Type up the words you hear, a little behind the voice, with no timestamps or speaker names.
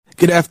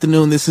Good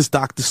afternoon. This is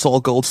Dr.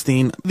 Saul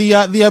Goldstein.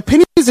 The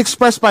opinions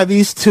expressed by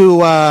these two,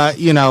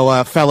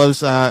 fellows,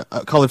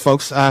 colored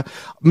folks,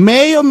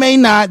 may or may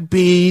not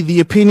be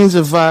the opinions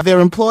of their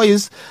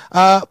employers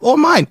or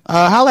mine.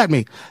 Holla at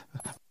me.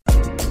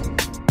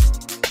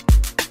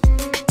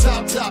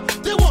 Top, top,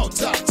 they want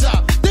top,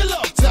 top. They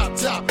love top,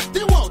 top.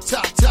 They want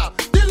top, top.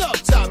 They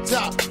love top,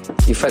 top.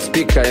 If I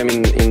speak, I am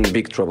in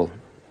big trouble.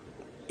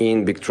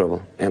 In big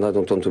trouble. And I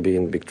don't want to be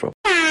in big trouble.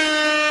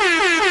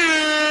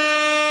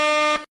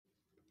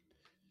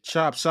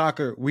 Chop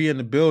Soccer, we in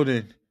the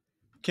building.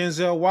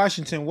 Kenzel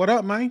Washington, what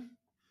up, man?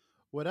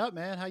 What up,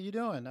 man? How you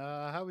doing?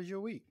 How was your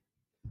week?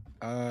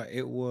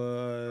 It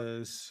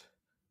was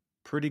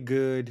pretty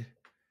good,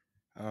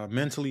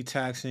 mentally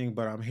taxing,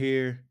 but I'm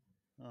here,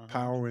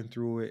 powering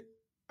through it.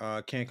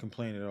 Can't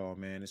complain at all,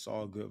 man. It's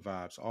all good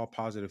vibes, all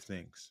positive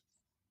things.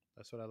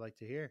 That's what I like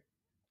to hear.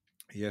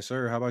 Yes,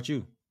 sir. How about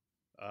you?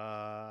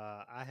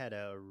 I had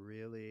a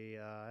really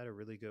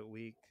good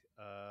week.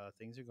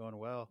 Things are going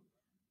well.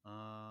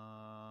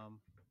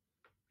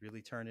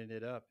 Really turning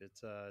it up.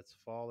 It's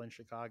fall in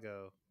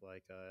Chicago.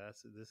 Like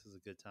this is a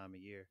good time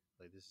of year.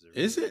 Like this is.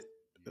 Is it?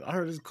 I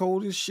heard it's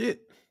cold as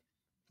shit.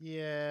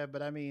 Yeah,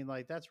 but I mean,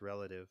 like that's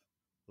relative.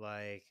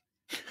 Like,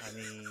 I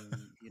mean,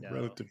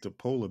 relative to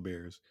polar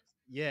bears.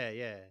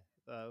 Yeah.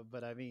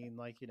 But I mean,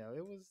 like it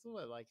was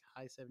like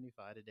high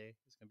 75 today.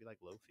 It's gonna be like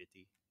low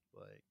 50.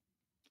 Like,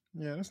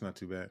 yeah, that's not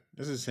too bad.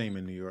 It's the same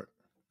in New York.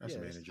 That's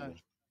yeah, manageable.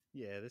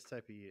 This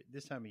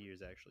time of year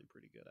is actually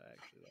pretty good. I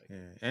actually like.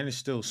 Yeah, and it's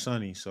still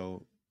sunny,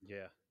 so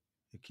yeah,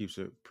 it keeps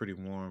it pretty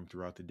warm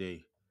throughout the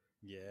day.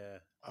 Yeah.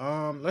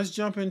 Let's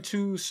jump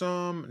into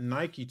some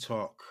Nike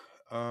talk.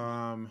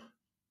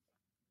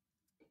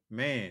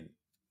 Man,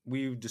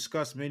 we've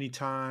discussed many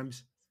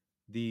times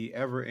the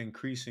ever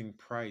increasing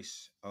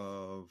price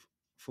of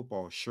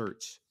football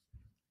shirts,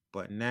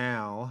 but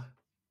now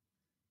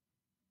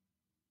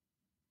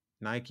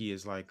Nike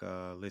is like,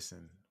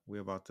 listen,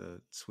 we're about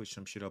to switch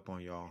some shit up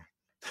on y'all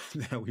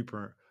that we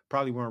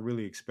probably weren't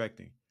really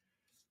expecting.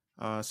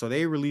 So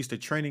they released a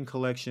training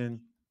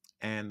collection,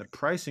 and the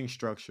pricing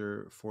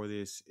structure for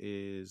this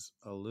is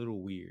a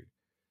little weird.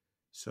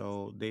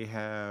 So they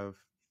have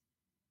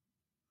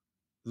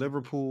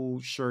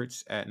Liverpool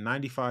shirts at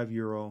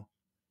 €95,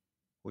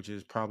 which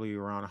is probably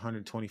around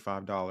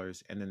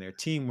 $125. And then their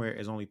team wear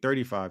is only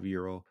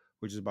 €35,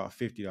 which is about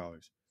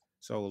 $50.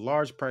 So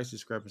large price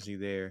discrepancy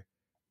there.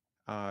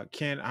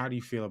 Ken, how do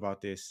you feel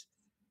about this?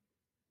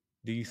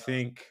 Do you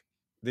think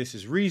this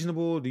is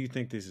reasonable? Do you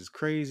think this is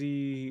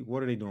crazy?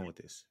 What are they doing with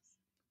this?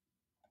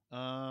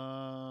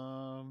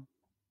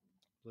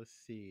 Let's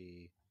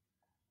see.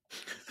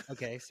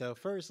 Okay, so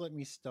first let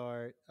me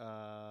start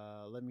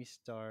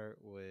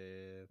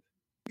with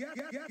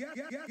Yesterday's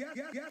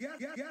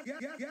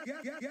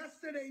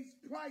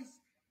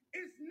price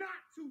is not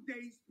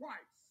today's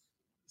price.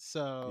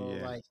 So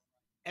like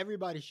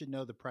everybody should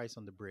know the price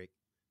on the brick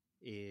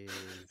is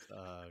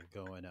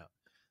going up.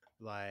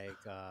 Like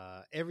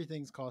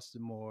everything's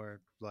costing more,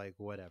 like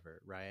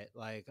whatever, right?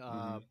 Like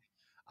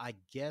I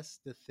guess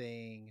the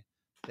thing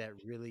that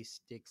really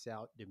sticks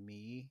out to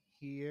me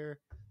here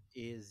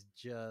is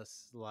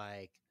just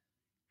like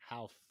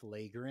how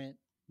flagrant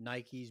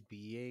Nike's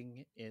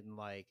being in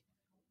like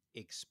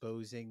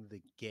exposing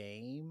the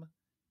game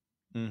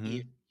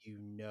if you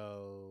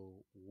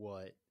know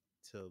what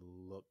to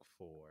look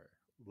for.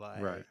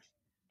 Like, right.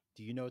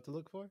 Do you know what to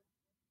look for?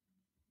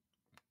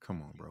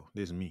 Come on, bro.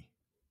 This is me.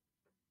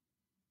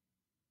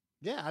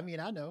 Yeah, I mean,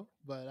 I know,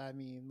 but I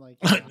mean, like,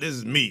 this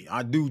is me.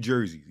 I do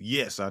jerseys.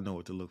 Yes, I know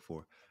what to look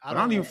for. But I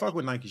don't even fuck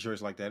with Nike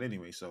shirts like that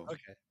anyway. So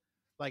okay,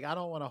 like I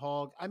don't want to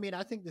hog. I mean,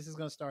 I think this is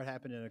going to start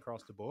happening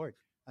across the board.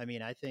 I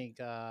mean, I think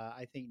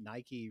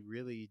Nike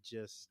really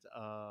just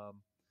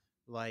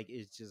like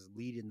is just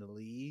leading the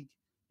league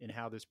in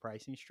how this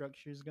pricing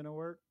structure is going to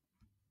work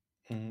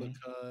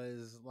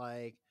because,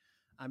 like,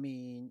 I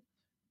mean,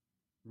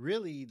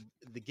 really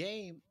the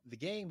game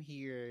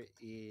here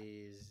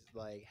is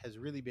like has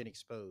really been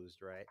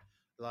exposed, right?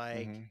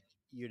 Like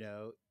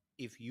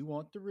if you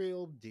want the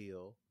real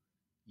deal,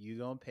 you're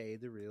gonna pay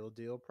the real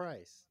deal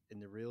price,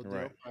 and the real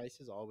deal price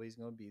is always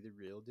gonna be the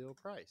real deal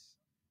price,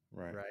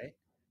 right?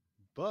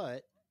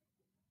 But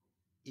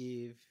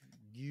if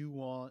you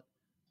want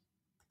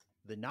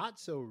the not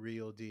so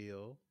real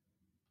deal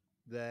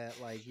that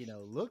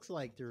looks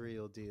like the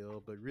real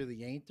deal but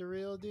really ain't the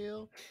real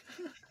deal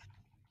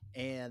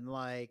and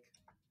like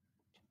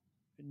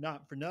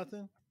not for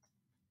nothing,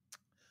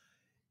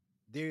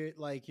 they're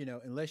like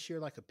unless you're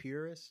like a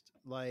purist,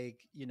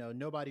 like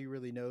nobody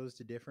really knows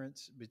the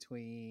difference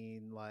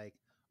between like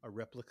a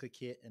replica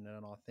kit and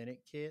an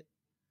authentic kit.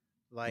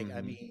 Like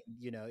I mean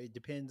it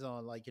depends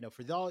on like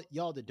for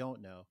y'all that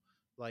don't know,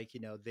 like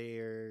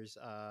there's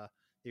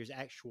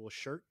actual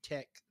shirt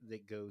tech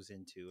that goes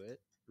into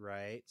it,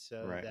 right?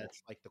 So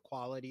that's like the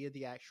quality of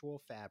the actual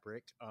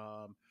fabric.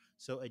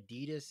 So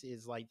Adidas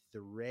is like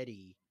the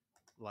ready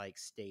like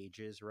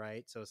stages,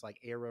 right? So it's like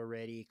Aero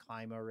Ready,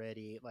 Climo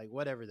Ready, like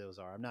whatever those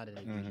are. I'm not an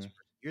Adidas person.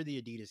 You're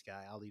the Adidas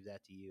guy. I'll leave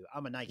that to you.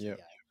 I'm a Nike guy,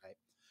 right?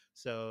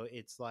 So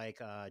it's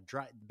like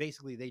dry.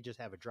 Basically, they just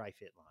have a dry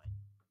fit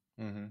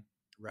line,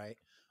 Mm-hmm. right?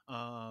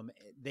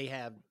 They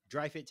have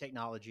dry fit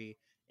technology,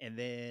 and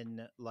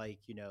then like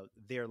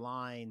their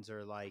lines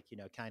are like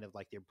kind of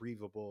like they're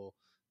breathable,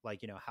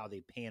 like how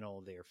they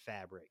panel their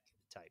fabric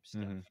type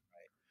stuff, Mm-hmm.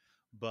 right?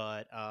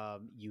 But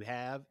you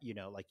have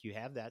like you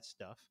have that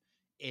stuff,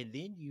 and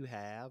then you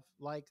have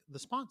like the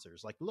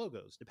sponsors, like the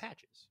logos, the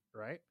patches,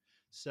 right?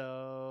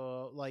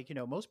 So like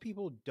most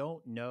people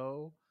don't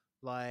know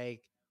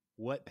like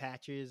what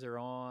patches are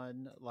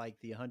on like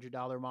the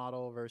 $100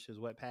 model versus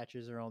what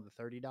patches are on the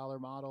 $30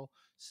 model.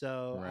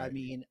 So I Right.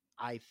 mean,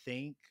 I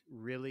think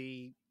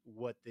really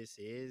what this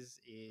is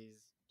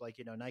like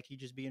Nike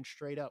just being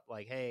straight up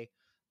like, hey,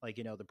 like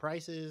the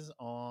prices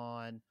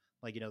on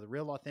like the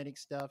real authentic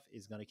stuff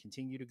is going to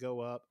continue to go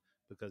up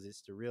because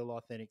it's the real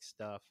authentic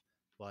stuff.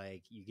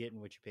 Like you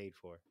getting what you paid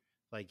for.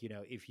 Like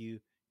if you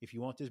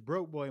want this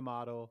broke boy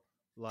model,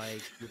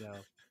 like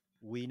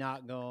we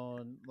not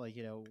going like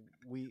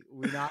we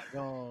not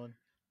going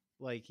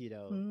like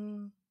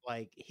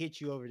like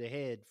hit you over the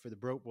head for the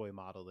broke boy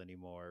model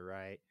anymore,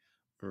 right?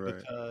 Right.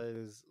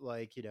 Because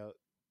like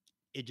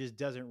it just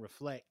doesn't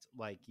reflect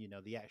like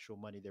the actual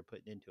money they're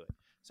putting into it.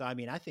 So I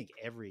mean, I think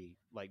every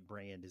like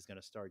brand is going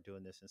to start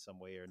doing this in some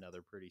way or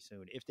another pretty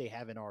soon, if they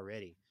haven't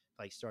already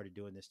like started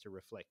doing this to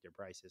reflect their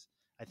prices.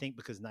 I think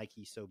because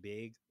Nike's so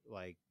big,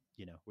 like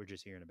we're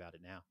just hearing about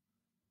it now.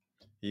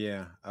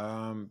 Yeah.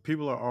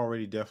 People are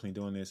already definitely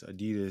doing this.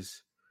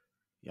 Adidas,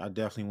 I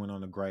definitely went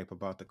on a gripe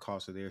about the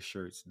cost of their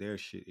shirts. Their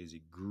shit is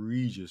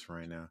egregious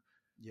right now.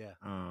 Yeah.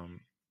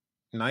 Um,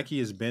 Nike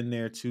has been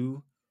there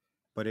too,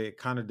 but it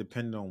kind of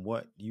depended on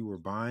what you were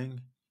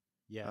buying.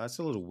 Yeah. It's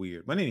a little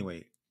weird. But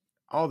anyway,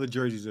 all the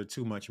jerseys are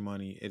too much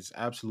money. It's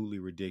absolutely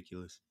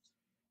ridiculous.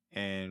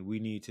 And we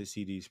need to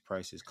see these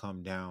prices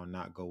come down,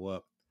 not go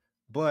up.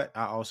 But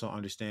I also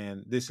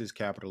understand this is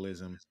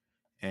capitalism,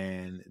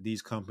 and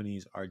these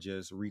companies are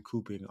just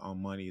recouping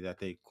on money that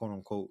they quote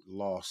unquote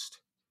lost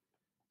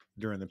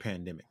during the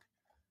pandemic.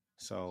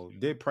 So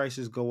did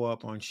prices go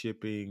up on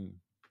shipping?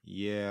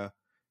 Yeah.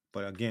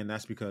 But again,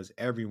 that's because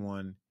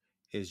everyone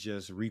is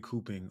just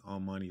recouping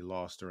on money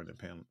lost during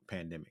the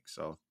pandemic.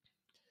 So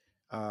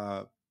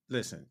uh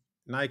listen,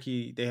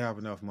 Nike, they have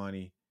enough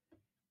money.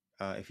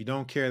 If you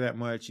don't care that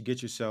much, you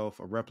get yourself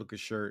a replica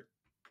shirt.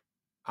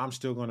 I'm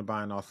still going to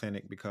buy an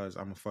authentic because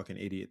I'm a fucking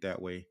idiot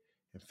that way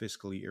and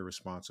fiscally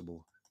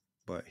irresponsible.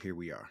 But here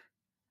we are.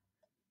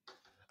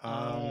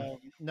 No,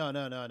 no,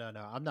 no, no,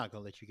 no. I'm not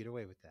gonna let you get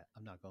away with that.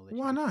 I'm not gonna let you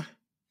Why get. not?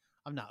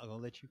 I'm not gonna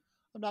let you.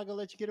 I'm not gonna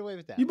let you get away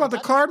with that. You about to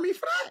card me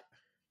for that?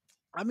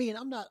 I mean,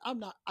 I'm not. I'm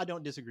not. I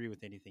don't disagree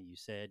with anything you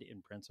said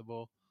in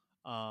principle.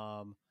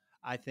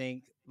 I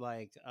think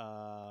like,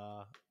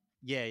 yeah.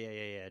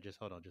 Just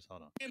hold on. Just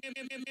hold on. Hear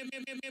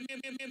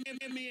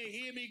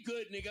me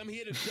good, nigga. I'm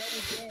here to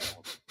double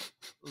down.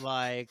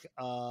 Like,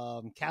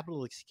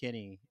 Capitalist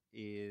Kenny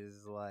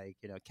is like,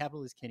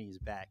 Capitalist Kenny is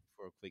back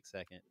for a quick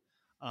second.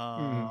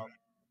 Mhm.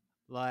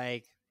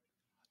 Like,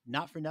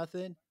 not for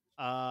nothing.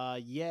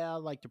 Yeah,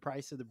 like the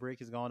price of the brick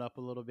has gone up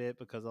a little bit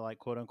because of like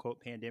quote unquote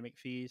pandemic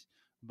fees.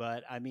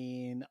 But I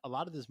mean, a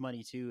lot of this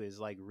money too is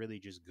like really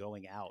just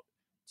going out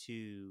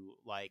to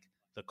like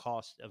the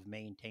cost of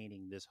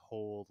maintaining this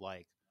whole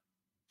like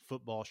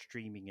football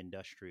streaming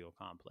industrial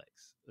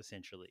complex,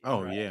 essentially.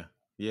 Oh Right. yeah,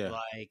 yeah,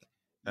 Like, you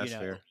that's know,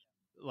 fair.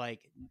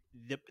 like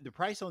the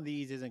price on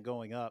these isn't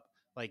going up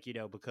like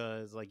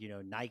because like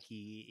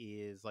Nike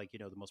is like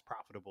the most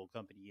profitable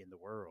company in the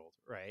world,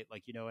 right?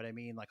 Like what I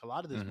mean? Like a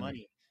lot of this Hmm.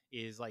 money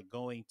is like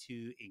going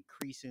to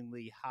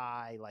increasingly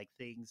high like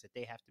things that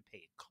they have to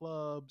pay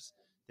clubs,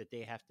 that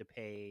they have to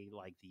pay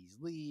like these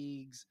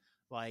leagues.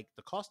 Like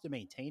the cost of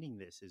maintaining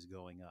this is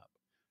going up,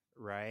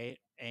 right?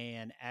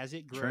 And as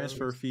it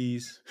Transfer grows,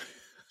 fees.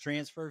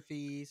 transfer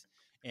fees,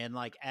 and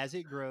like as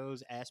it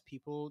grows, as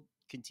people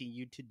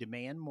continue to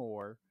demand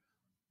more,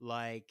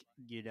 like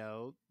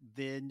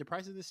then the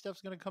price of this stuff's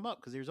going to come up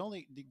because there's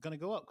only going to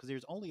go up because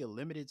there's only a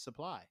limited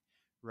supply,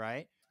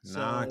 right?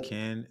 Nah, So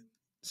Ken.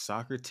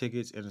 Soccer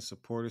tickets in the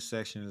supporter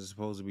section is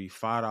supposed to be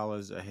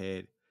 $5 a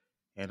head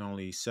and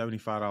only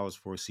 $75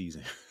 for a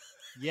season.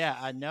 yeah,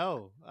 I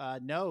know,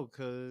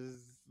 because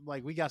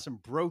like we got some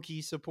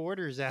brokey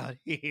supporters out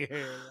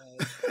here.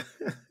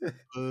 Like,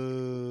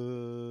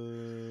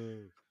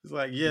 boo, It's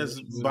like, boo, yes,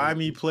 buy boo.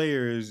 me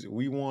players.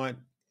 We want,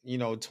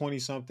 20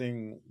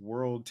 something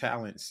world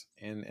talents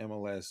in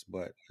MLS,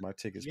 but my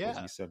ticket's supposed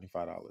to Yeah, be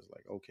 $75.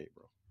 Like, okay,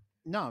 bro.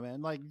 no,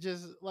 man, like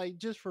just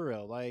for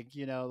real, like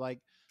like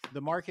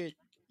the market,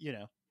 you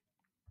know,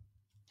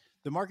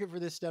 the market for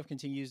this stuff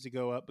continues to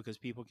go up because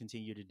people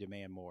continue to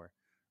demand more,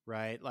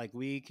 right? Like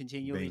we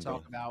continually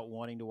talk Bingo. about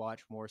wanting to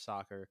watch more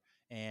soccer,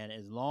 and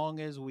as long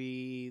as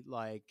we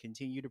like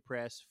continue to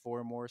press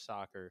for more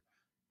soccer,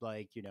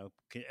 like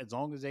as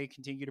long as they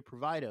continue to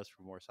provide us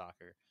for more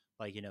soccer,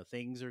 like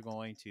things are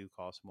going to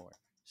cost more.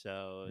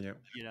 So Yep.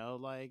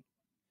 like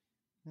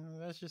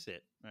that's just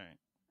it. All right,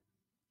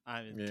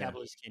 I'm Yeah.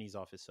 capitalist Kenny's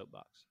off his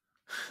soapbox.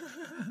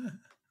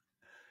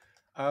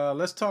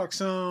 Let's talk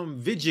some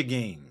Vidya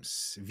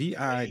games.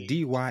 Vidya.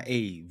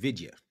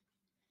 Vidya.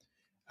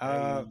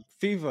 Hey.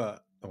 FIFA.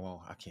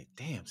 Well, I can't.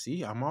 Damn.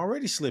 See, I'm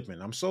already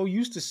slipping. I'm so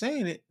used to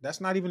saying it.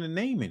 That's not even a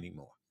name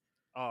anymore.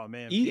 Oh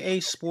man, EA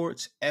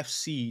Sports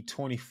FC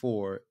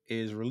 24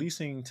 is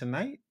releasing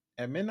tonight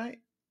at midnight.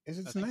 Is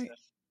it I think so. tonight?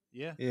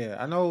 Yeah. Yeah,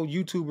 I know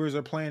YouTubers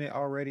are playing it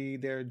already.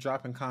 They're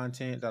dropping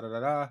content. Da da da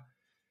da.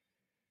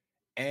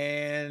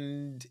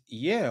 And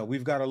yeah,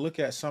 we've got to look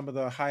at some of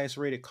the highest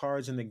rated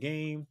cards in the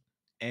game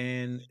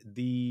and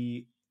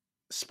the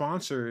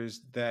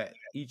sponsors that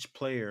each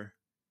player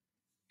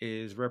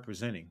is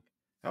representing.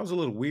 That was a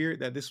little weird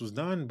that this was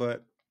done,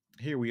 but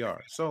here we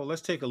are. So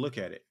let's take a look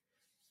at it.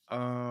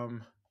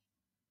 Um,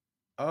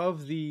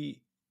 of the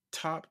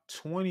top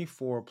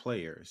 24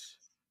 players,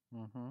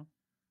 Mm-hmm.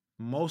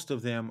 most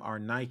of them are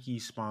Nike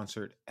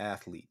sponsored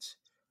athletes.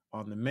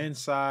 On the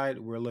men's side,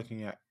 we're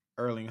looking at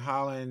Erling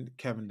Haaland,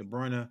 Kevin De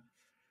Bruyne,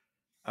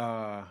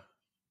 uh,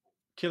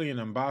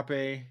 Kylian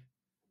Mbappe,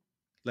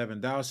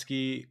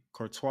 Lewandowski,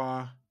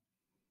 Courtois,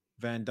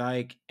 Van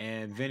Dyke,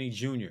 and Vinny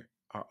Jr.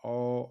 are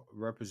all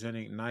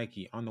representing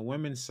Nike. On the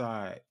women's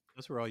side,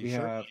 That's where all your we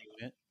shirt have, money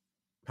went.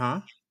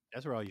 huh?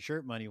 That's where all your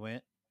shirt money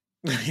went.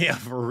 Yeah,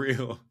 for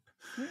real.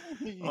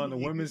 On the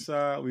women's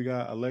side, we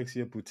got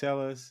Alexia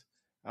Putellas,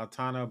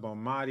 Altana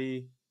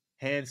Bomati,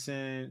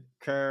 Hansen,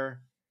 Kerr,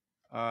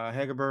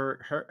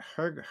 Hegerberg.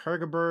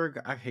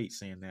 I hate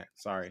saying that.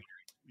 Sorry.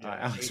 Yeah,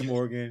 Alex haters.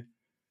 Morgan,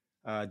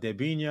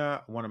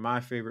 Debinha, one of my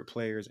favorite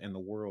players in the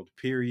world,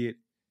 period,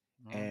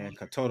 Mhm. and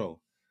Katoto.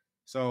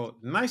 So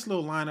nice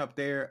little lineup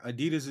there.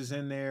 Adidas is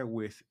in there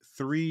with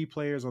 3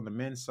 players on the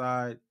men's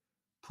side,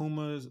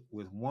 Pumas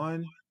with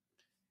 1,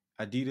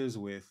 Adidas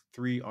with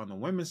 3 on the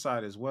women's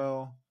side as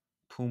well,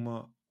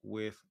 Puma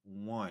with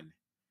 1.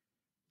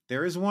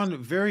 There is one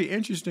very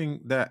interesting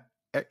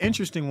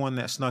one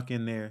that snuck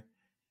in there,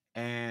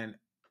 and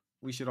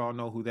we should all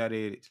know who that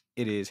is.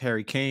 It is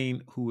Harry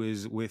Kane, who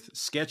is with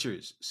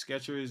Skechers.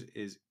 Skechers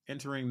is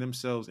entering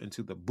themselves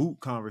into the boot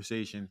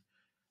conversation.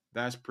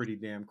 That's pretty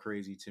damn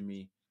crazy to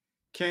me.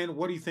 Ken,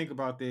 what do you think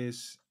about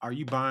this? Are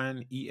you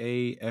buying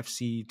EA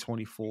FC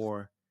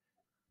 24?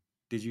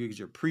 Did you get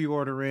your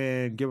pre-order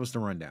in? Give us the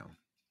rundown.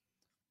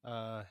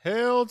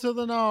 Hail to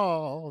the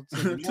no, to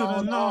the To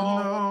the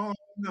no.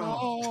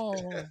 no.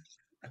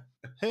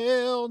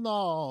 Hell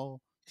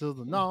no, to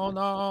the no.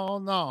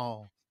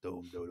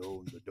 Dum dum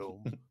dum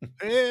dum.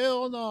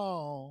 Hell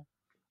no.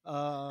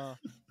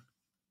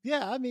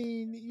 Yeah, I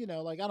mean,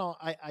 like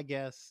I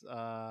guess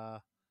I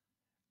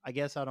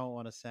don't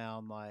want to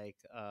sound like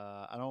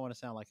I don't want to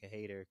sound like a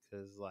hater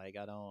because like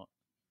I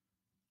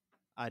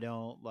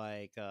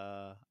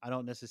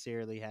don't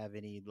necessarily have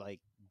any like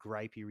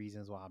gripey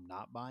reasons why I'm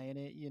not buying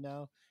it,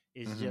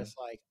 It's Mhm. just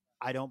like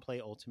I don't play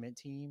Ultimate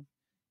Team,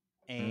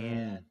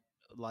 and Mm,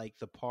 like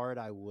the part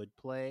I would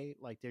play,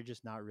 like they're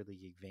just not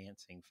really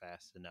advancing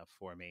fast enough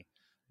for me.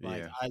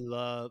 Like yeah. I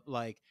love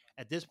like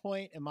at this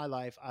point in my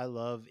life, I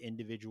love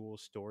individual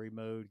story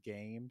mode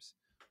games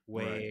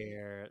Right.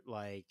 where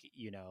like,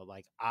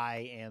 like I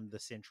am the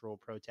central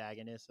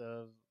protagonist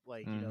of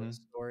like, the Mm-hmm.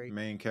 story.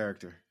 Main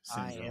character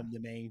I syndrome. am the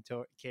main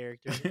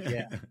character.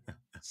 Yeah.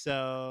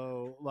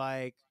 So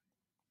like,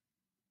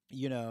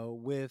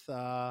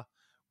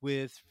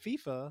 with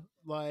FIFA,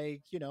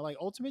 like, like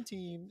Ultimate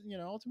Team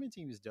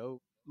is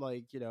dope.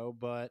 Like,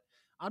 but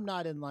I'm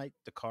not in like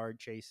the card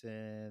chasing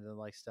and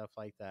like stuff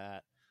like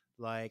that.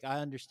 Like I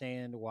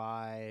understand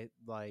why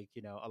like,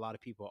 a lot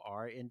of people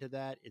are into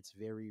that. It's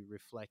very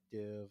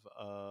reflective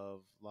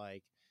of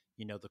like,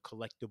 the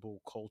collectible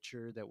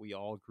culture that we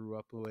all grew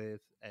up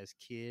with as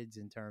kids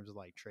in terms of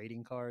like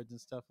trading cards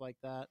and stuff like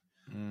that.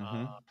 Mm-hmm.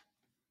 Uh,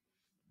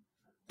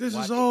 This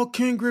why is all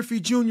Ken Griffey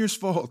Jr.'s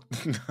fault.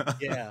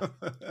 Yeah,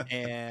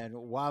 and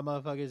why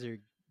motherfuckers are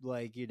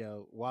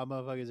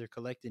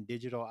collecting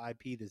digital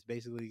IP that's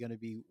basically going to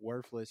be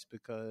worthless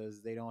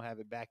because they don't have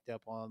it backed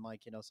up on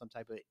like some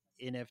type of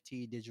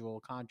NFT digital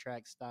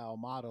contract style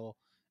model,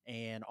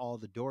 and all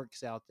the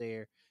dorks out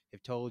there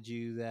have told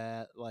you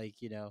that like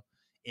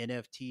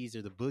NFTs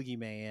are the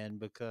boogeyman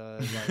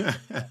because like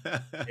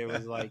there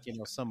was like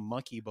some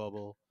monkey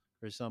bubble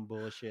or some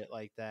bullshit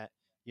like that.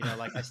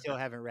 Like I still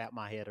haven't wrapped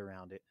my head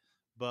around it.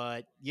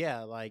 But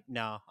yeah, like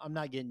no, I'm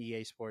not getting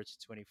EA Sports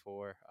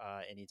 24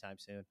 anytime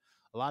soon.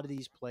 A lot of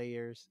these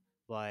players,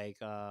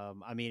 like,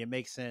 I mean, it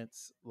makes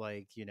sense.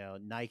 Like,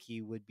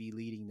 Nike would be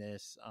leading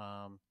this,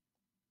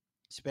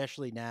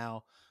 especially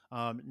now.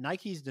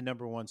 Nike's the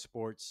number one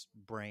sports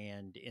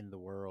brand in the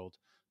world,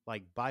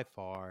 like by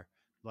far.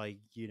 Like,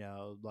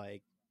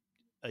 like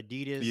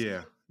Adidas.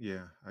 Yeah,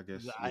 yeah. I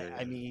guess. Yeah, I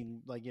yeah.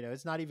 mean, like,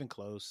 it's not even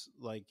close.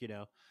 Like,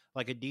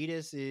 like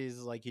Adidas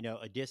is like,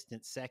 a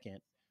distant second,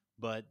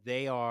 but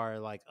they are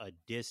like a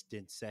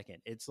distant second.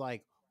 It's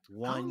like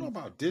I don't know one,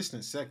 about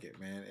distant second,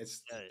 man.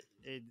 It's uh,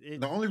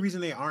 it the only reason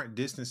they aren't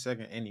distant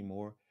second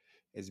anymore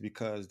is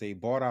because they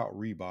bought out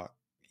Reebok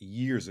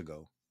years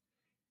ago,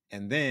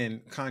 and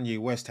then Kanye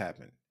West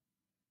happened,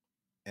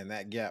 and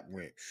that gap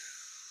went.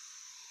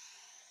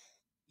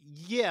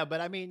 yeah,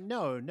 but I mean,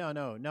 no.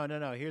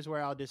 Here's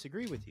where I'll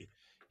disagree with you.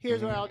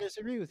 here's where Mhm. I'll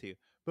disagree with you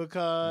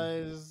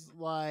because,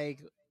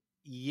 like,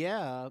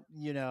 yeah,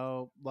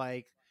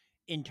 like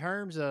in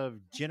terms of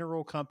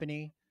general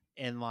company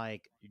and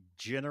like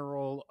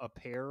general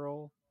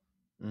apparel,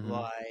 Mhm.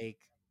 like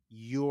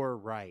you're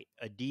right.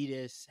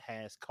 Adidas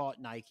has caught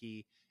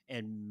Nike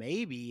and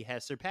maybe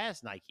has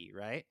surpassed Nike,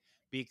 right? No,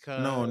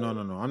 Because no,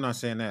 no, no. I'm not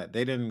saying that.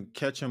 They didn't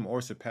catch him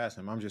or surpass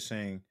him. I'm just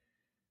saying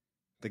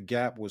the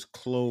gap was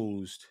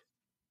closed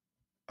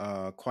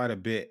quite a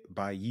bit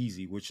by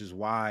Yeezy, which is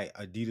why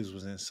Adidas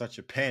was in such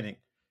a panic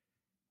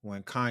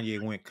when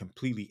Kanye went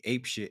completely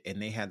apeshit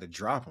and they had to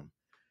drop him.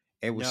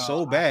 It was no,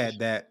 so I bad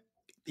that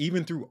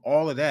even through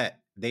all of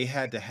that, they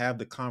had to have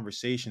the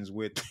conversations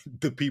with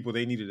the people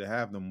they needed to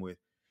have them with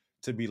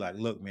to be like,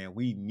 look, man,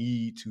 we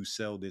need to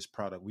sell this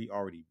product. We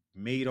already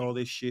made all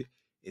this shit.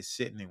 It's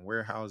sitting in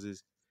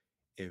warehouses.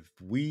 If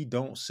we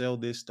don't sell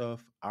this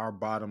stuff, our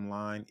bottom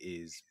line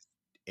is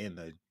in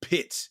the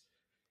pits.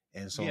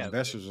 And so yeah,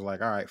 investors are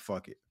like, all right,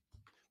 fuck it.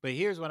 but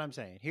here's what I'm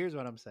saying. Here's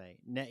what I'm saying.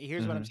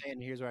 Here's what I'm Hmm. saying.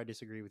 And here's where I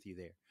disagree with you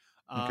there.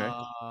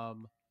 Okay.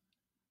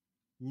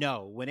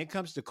 No, when it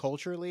comes to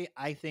culturally,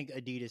 I think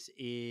Adidas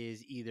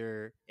is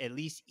either at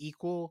least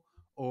equal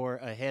or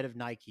ahead of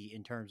Nike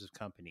in terms of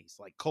companies,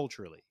 like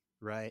culturally,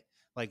 right?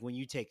 Like when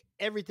you take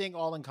everything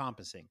all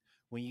encompassing,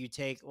 when you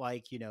take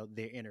like,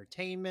 their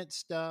entertainment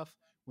stuff,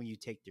 when you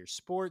take their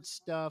sports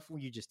stuff,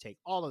 when you just take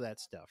all of that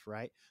stuff,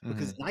 right? Hmm.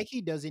 Because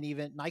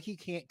Nike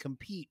can't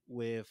compete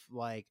with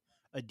like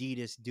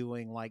Adidas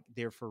doing like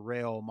their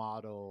Pharrell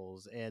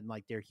models and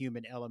like their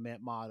Human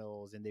Element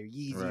models and their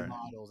Yeezy Right.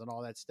 models and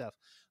all that stuff.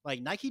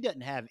 Like Nike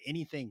doesn't have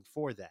anything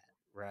for that,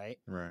 right?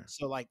 Right.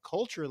 So like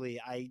culturally,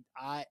 I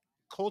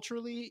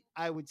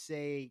would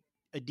say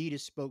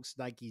Adidas spokes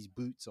Nike's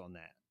boots on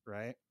that,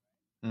 right?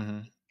 Hmm.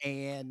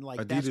 And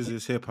like that's Adidas what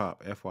is hip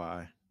hop,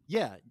 FYI.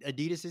 yeah,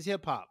 Adidas is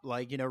hip hop,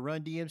 like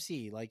Run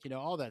DMC, like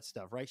all that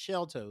stuff, right?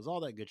 Shell Toes, all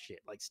that good shit,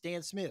 like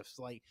Stan Smiths,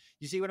 like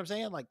you see what I'm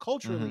saying? Like Hmm.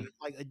 culturally,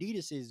 like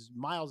Adidas is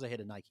miles ahead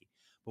of Nike.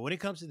 But when it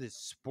comes to this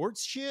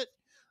sports shit,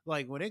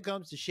 like when it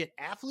comes to shit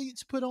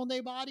athletes put on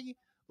their body,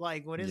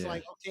 like when it's Yeah.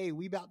 like, okay,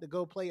 we about to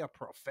go play a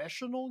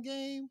professional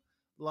game,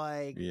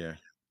 like Yeah.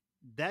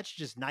 that's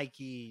just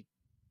Nike,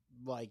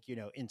 like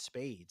in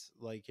spades,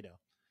 like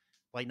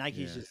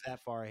Nike's Yeah. just that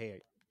far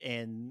ahead.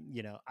 And,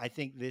 I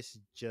think this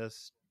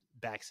just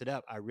backs it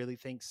up. I really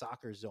think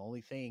soccer is the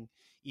only thing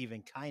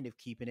even kind of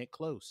keeping it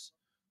close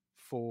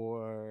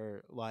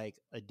for like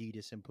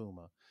Adidas and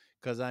Puma.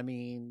 Cause I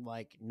mean,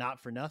 like, not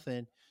for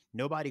nothing,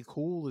 nobody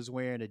cool is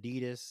wearing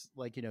Adidas,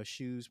 like,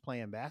 shoes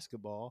playing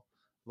basketball.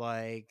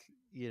 Like,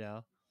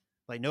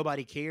 like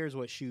nobody cares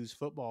what shoes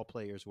football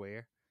players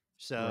wear.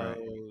 So,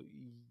 Right.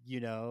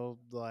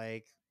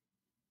 like,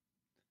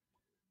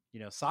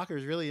 soccer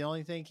is really the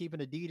only thing keeping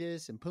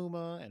Adidas and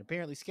Puma and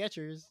apparently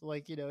Skechers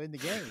like in the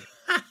game.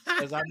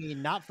 Because I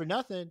mean, not for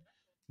nothing.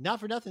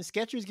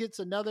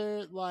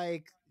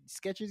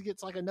 Skechers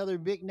gets like another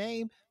big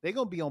name. They're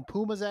gonna be on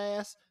Puma's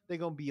ass. They're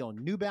gonna be on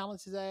New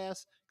Balance's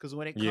ass. Because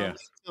when it Yeah. comes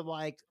to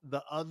like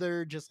the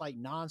other just like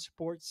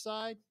non-sports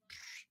side,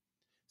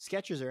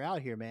 Skechers are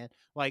out here, man.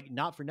 Like,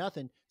 not for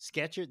nothing.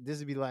 Skechers, this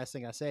would be the last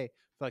thing I say.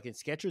 Fucking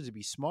Skechers would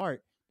be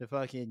smart to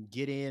fucking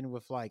get in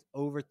with like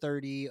over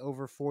 30,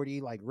 over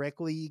 40, like rec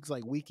leagues,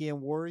 like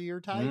weekend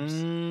warrior types.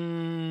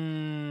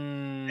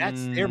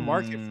 That's their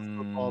market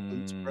for football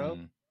boots, bro.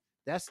 Mm.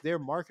 That's their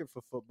market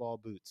for football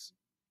boots.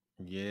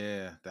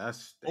 Yeah.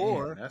 That's damn.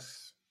 Or,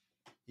 That's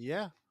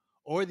yeah.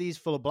 Or these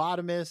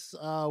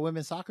phlebotomist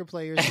women soccer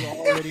players who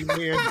already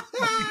wear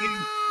fucking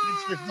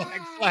Skechers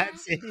black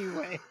flats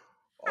anyway.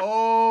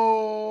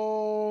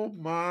 oh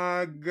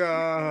my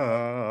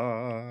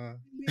god.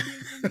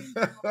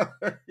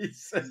 He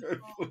said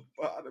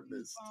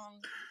phlebotomist.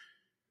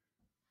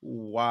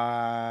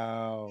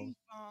 Wow.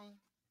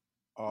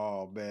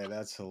 Oh man,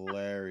 that's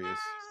hilarious.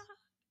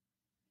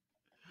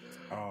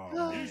 Oh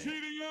man.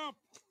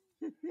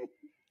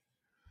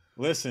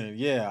 Listen,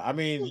 yeah, I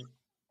mean,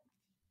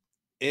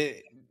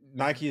 it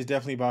Nike is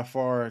definitely by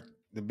far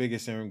the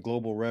biggest in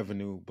global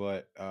revenue,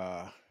 but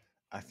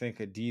I think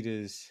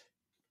Adidas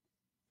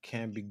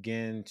can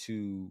begin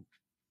to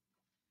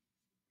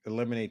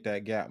eliminate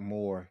that gap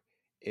more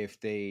if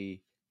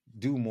they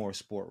do more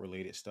sport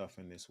related stuff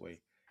in this way.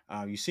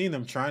 You've seen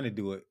them trying to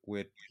do it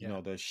with Yeah.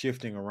 the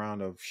shifting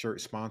around of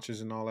shirt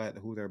sponsors and all that,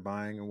 who they're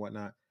buying and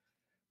whatnot.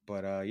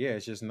 But yeah,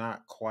 it's just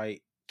not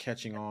quite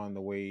catching on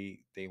the way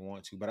they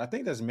want to. But I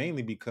think that's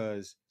mainly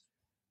because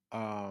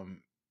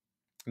um,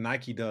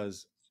 Nike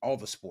does all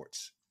the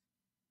sports,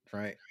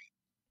 right?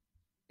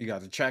 You got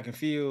the track and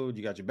field,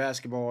 you got your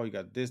basketball, you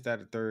got this, that,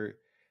 the third.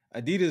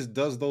 Adidas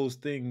does those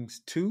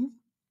things too,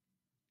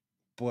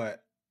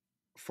 but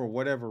for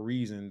whatever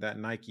reason, that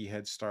Nike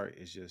head start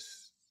is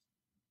just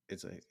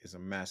it's a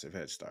massive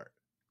head start.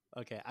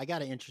 Okay, I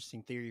got an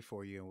interesting theory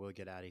for you, and we'll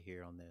get out of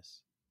here on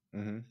this.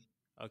 Mm-hmm.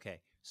 Okay,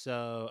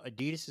 so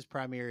Adidas is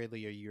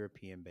primarily a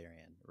European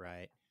brand,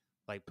 right?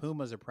 Like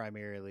Pumas are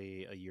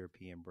primarily a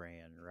European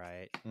brand,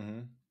 right?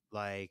 Mm-hmm.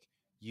 Like,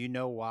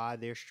 why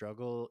their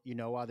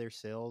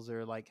sales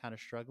are like kind of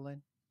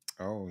struggling?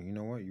 Oh, you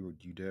know what? You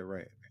dead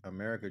right.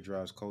 America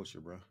drives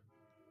culture, bro.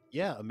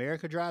 Yeah,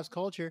 America drives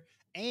culture,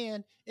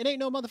 and it ain't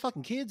no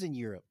motherfucking kids in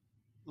Europe.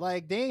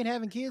 Like they ain't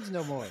having kids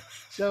no more.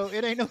 So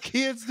it ain't no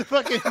kids to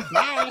fucking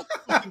buy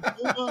fucking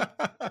Puma.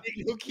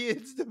 Ain't no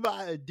kids to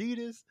buy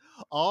Adidas.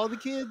 All the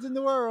kids in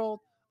the world,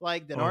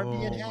 like that aren't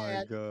being Oh my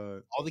had.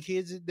 god. All the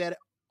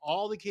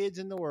kids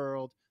in the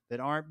world that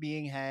aren't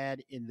being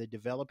had in the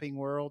developing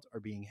world are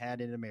being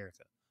had in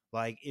America.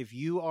 Like if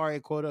you are a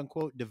quote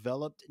unquote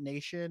developed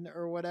nation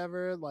or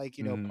whatever, like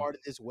Mhm. part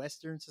of this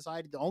Western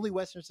society, the only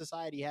Western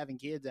society having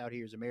kids out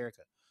here is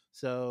America.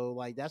 So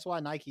like that's why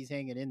Nike's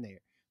hanging in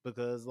there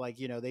because like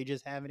they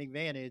just have an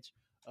advantage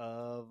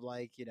of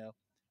like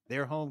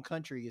their home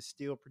country is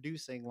still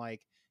producing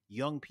like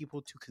young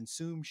people to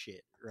consume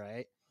shit,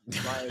 right?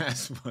 Like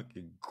That's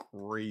fucking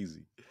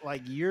crazy.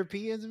 like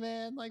Europeans,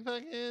 man, like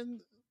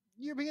fucking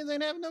Europeans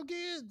ain't having no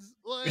kids.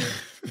 Like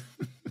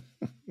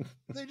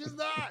they're just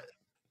not.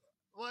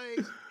 Like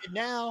and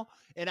now,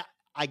 and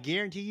I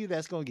guarantee you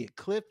that's gonna get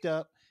clipped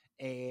up,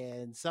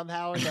 and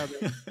somehow or another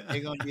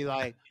they're gonna be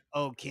like,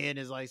 "Oh, Ken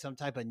is like some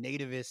type of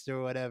nativist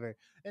or whatever,"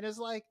 and it's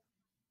like,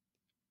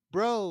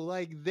 bro,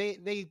 like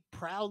they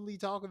proudly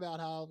talk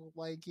about how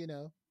like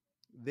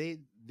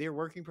they're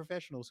working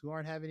professionals who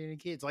aren't having any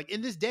kids. Like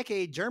in this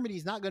decade,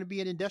 Germany's not going to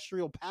be an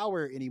industrial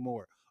power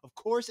anymore. Of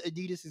course,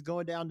 Adidas is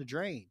going down the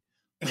drain.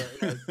 But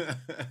like,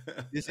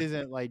 this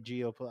isn't like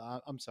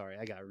I'm sorry,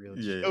 I got real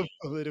Yeah.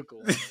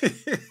 geopolitical.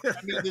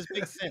 I mean, this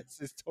makes sense.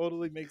 This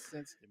totally makes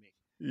sense to me.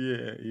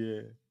 Yeah,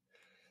 yeah.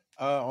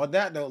 On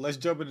that note, let's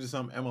jump into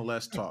some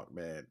MLS talk,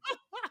 man.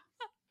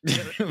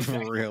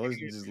 For real, let's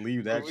just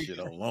leave that shit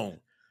alone.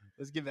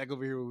 Let's get back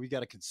over here where we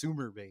got a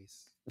consumer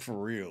base. For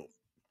real.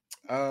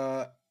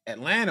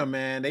 Atlanta,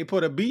 man, they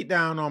put a beat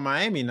down on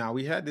Miami. Now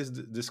we had this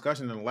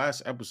discussion in the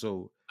last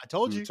episode. I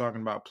told We you. were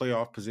talking about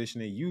playoff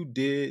positioning. You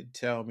did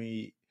tell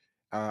me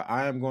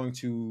I am going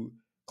to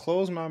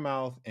close my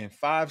mouth in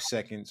 5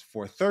 seconds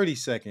for 30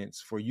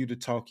 seconds for you to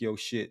talk your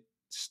shit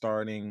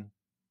starting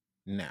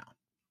now.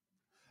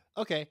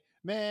 Okay,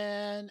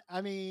 man.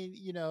 I mean,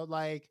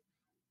 like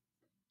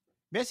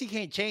Messi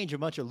can't change a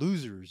bunch of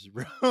losers,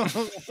 bro.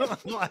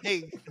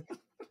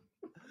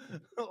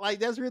 like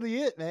that's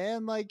really it,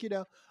 man. Like,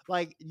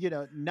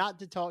 not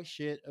to talk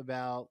shit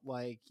about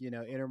like,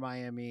 Inter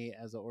Miami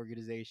as an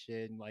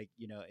organization, like,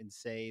 and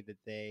say that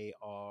they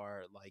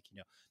are like,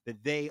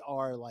 that they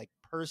are like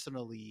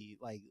personally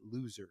like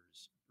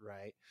losers,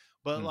 right?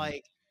 But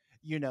like,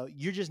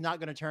 you're just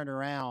not going to turn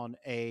around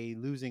a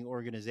losing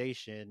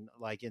organization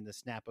like in the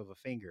snap of a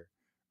finger,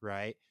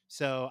 right?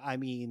 So I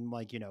mean,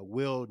 like,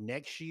 will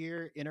next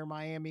year Inter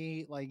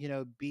Miami like,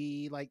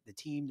 be like the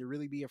team to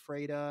really be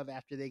afraid of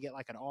after they get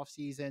like an off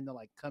season to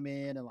like come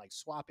in and like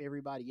swap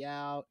everybody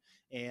out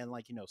and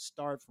like,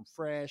 start from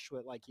fresh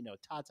with like,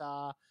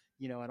 Tata,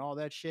 and all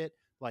that shit?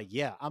 Like,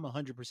 yeah, I'm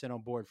 100%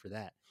 on board for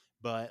that.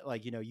 But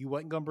like, you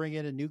wasn't gonna bring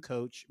in a new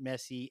coach,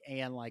 Messi,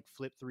 and like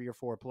flip 3 or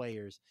 4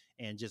 players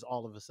and just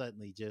all of a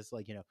sudden just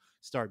like,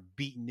 start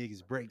beating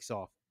niggas brakes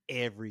off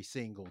every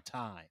single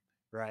time.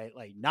 Right?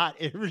 Like not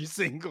every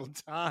single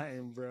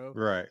time, bro.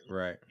 Right,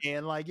 right.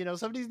 And like,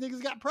 some of these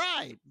niggas got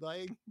pride.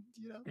 Like,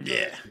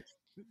 Yeah.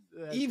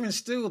 Even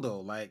still though,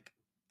 like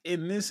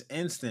in this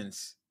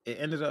instance, it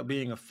ended up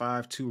being a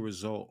 5-2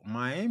 result.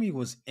 Miami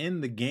was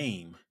in the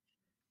game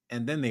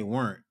and then they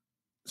weren't.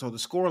 So the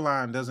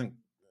scoreline doesn't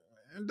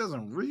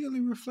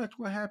really reflect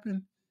what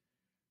happened.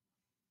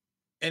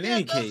 In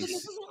any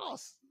case,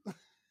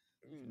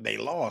 they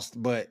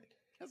lost, but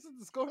that's what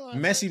the scoreline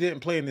Messi didn't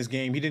play in this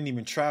game. He didn't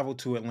even travel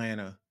to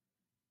Atlanta.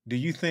 Do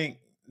you think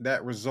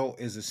that result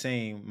is the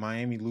same?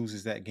 Miami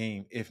loses that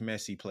game if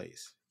Messi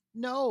plays?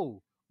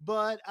 No,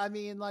 but I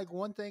mean, like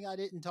one thing I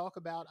didn't talk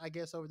about, I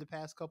guess, over the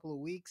past couple of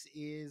weeks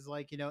is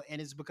like,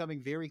 and it's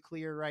becoming very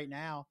clear right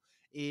now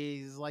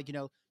is like,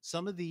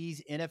 some of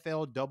these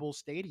NFL double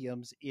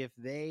stadiums, if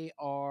they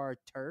are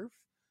turf,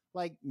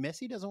 like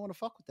Messi doesn't want to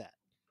fuck with that.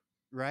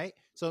 Right.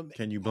 So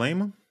can you blame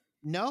him?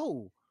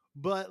 No,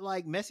 but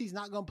like Messi's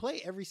not going to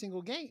play every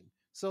single game.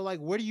 So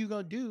like, what are you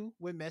going to do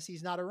when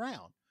Messi's not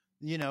around?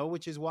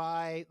 Which is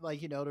why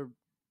like,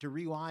 to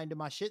rewind to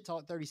my shit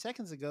talk 30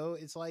 seconds ago,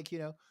 it's like,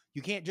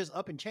 you can't just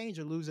up and change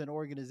or lose an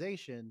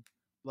organization.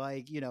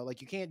 Like,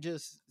 like you can't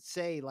just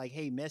say like,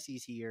 hey,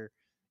 Messi's here,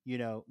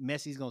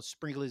 Messi's going to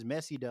sprinkle his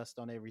Messi dust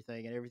on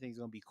everything and everything's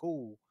going to be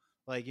cool.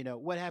 Like,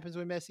 what happens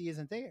when Messi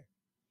isn't there?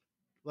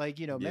 Like,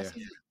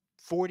 Messi's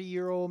a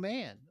 40-year-old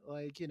man.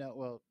 Like,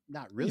 well,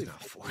 not really,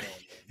 not 40,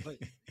 but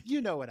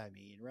you know what I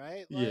mean,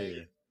 right?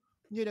 Like,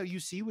 yeah. You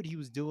see what he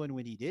was doing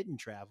when he didn't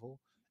travel,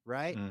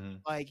 right? Mm-hmm.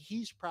 Like,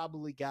 he's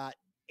probably got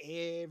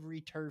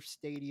every turf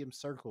stadium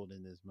circled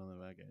in this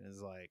motherfucker.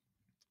 It's like,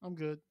 I'm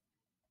good.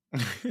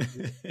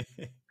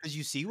 Because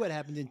you see what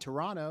happened in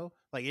Toronto.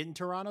 Like, isn't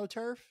Toronto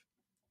turf?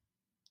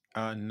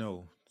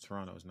 No,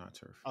 Toronto is not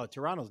turf. Oh,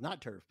 Toronto's not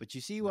turf. But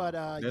you see what?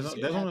 There's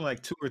only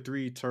like 2 or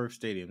 3 turf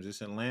stadiums.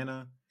 It's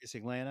Atlanta. It's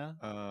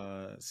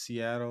Atlanta.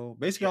 Seattle.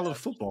 Basically, all of the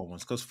football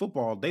ones. Because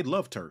football, they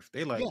love turf.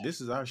 They like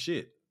this is our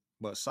shit.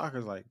 But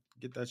soccer's like,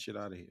 get that shit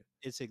out of here.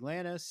 It's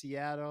Atlanta,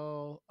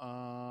 Seattle.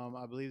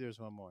 I believe there's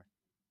one more.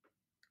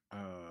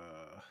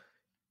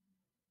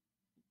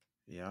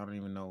 Yeah, I don't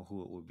even know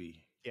who it would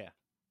be. Yeah,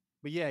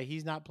 but yeah,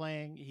 he's not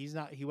playing. He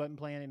wasn't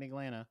playing in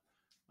Atlanta.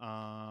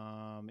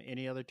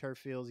 Any other turf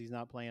fields, he's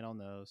not playing on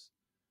those.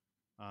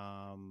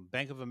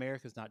 Bank of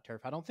America's not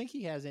turf. I don't think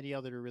he has any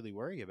other to really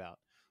worry about.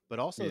 But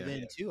also Yeah.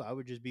 then too, I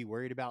would just be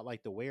worried about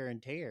like the wear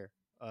and tear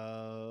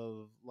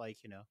of like,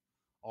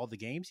 all the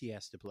games he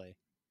has to play.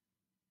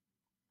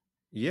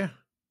 Yeah.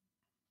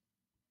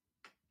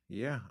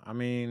 Yeah. I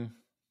mean,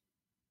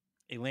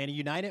 Atlanta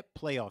United,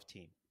 playoff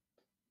team.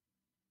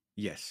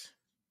 yes.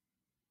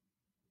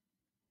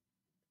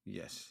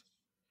 Yes.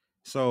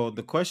 So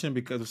the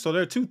question, so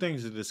there are two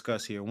things to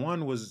discuss here.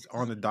 One was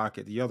on the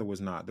docket, the other was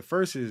not. The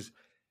first is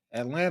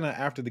Atlanta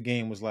after the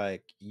game was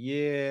like,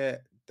 yeah,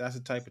 that's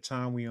the type of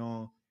time we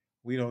on.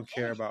 We don't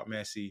care about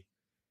Messi.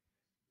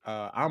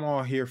 I'm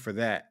all here for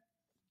that.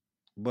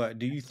 But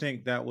do you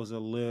think that was a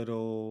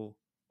little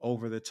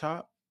over the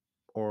top,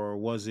 or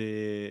was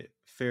it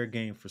fair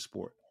game for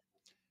sport?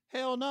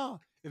 Hell no.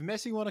 If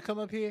Messi want to come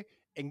up here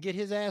and get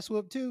his ass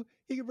whooped too,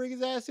 he can bring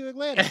his ass to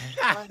Atlanta.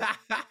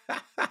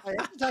 Like,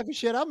 that's the type of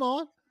shit I'm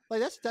on.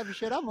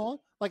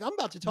 Like, I'm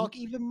about to talk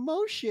even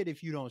more shit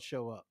if you don't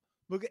show up.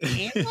 Look,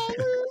 and I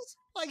lose.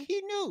 Like,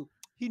 he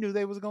knew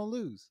they was gonna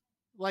lose.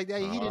 Like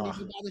that, he didn't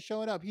even bother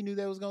showing up. He knew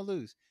they was gonna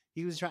lose.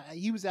 He was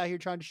out here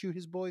trying to shoot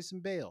his boys some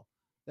bail.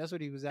 That's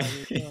what he was out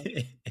here doing.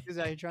 He was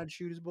out here trying to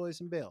shoot his boys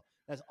some bail.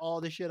 That's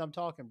all the shit I'm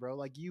talking, bro.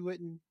 Like, you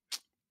wouldn't.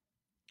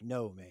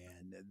 No,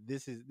 man.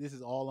 This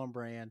is all on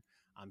brand.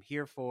 I'm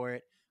here for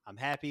it. I'm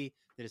happy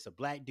that it's a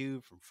black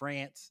dude from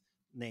France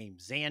named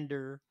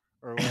Xander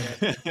or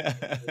whatever.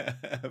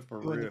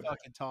 For doing real. the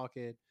fucking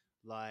talking.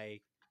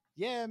 Like,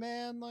 yeah,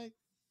 man. Like,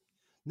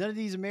 none of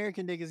these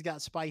American niggas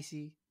got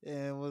spicy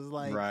and was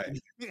like, Right.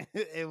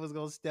 it was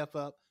gonna step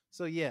up.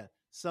 So yeah,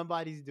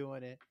 somebody's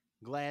doing it.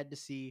 Glad to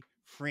see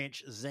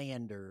French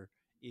Xander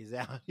is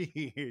out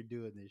here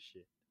doing this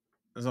shit.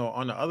 So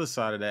on the other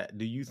side of that,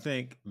 do you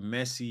think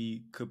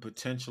Messi could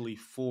potentially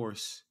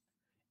force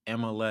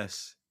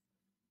MLS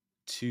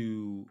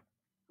to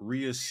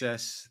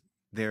reassess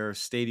their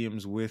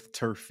stadiums with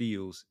turf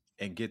fields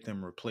and get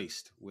them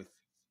replaced with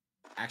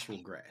actual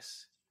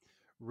grass?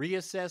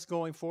 Reassess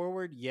going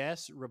forward,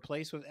 yes.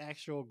 Replace with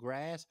actual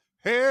grass,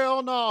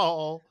 hell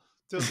no.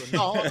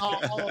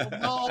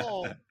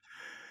 No.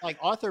 Like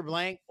Arthur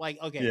Blank, like,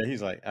 okay. Yeah,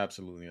 he's like,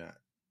 absolutely not.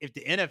 If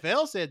the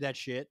NFL said that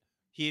shit,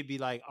 he'd be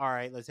like, all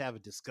right, let's have a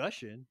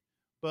discussion.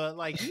 But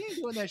like, he ain't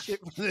doing that shit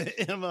for the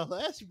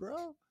MLS,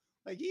 bro.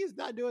 Like, he is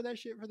not doing that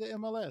shit for the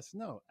MLS.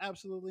 No,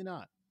 absolutely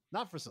not.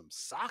 Not for some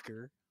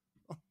soccer.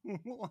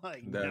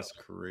 Like, That's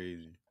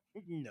crazy.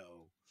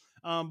 No.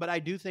 But I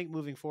do think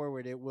moving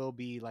forward, it will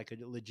be like a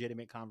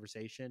legitimate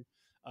conversation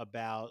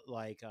about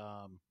like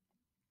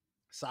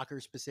soccer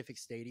specific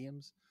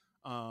stadiums,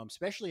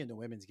 especially in the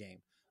women's game.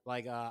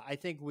 Like, I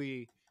think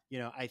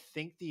I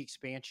think the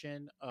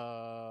expansion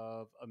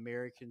of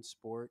American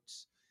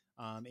sports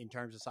in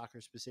terms of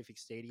soccer specific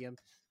stadium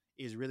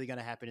is really going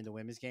to happen in the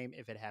women's game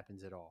if it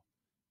happens at all.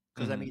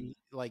 Because I mean,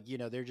 like,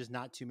 there are just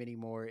not too many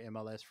more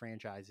MLS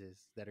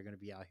franchises that are going to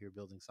be out here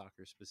building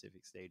soccer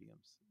specific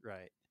stadiums,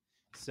 right?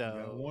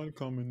 So one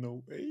coming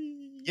though.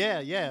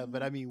 yeah,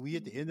 but I mean, we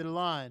at the end of the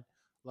line,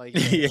 like,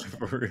 Yeah,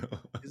 for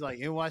real. it's like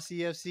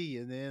NYCFC,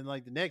 and then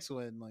like the next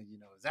one, like,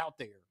 is out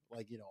there,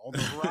 like, on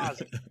the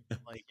horizon,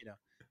 like,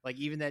 like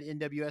even that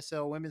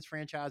NWSL women's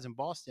franchise in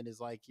Boston is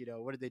like,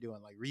 what are they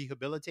doing? Like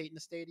rehabilitating the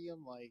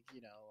stadium, like,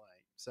 like,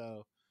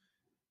 so,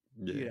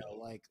 Yeah.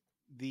 like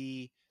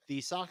the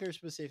soccer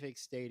specific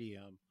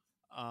stadium,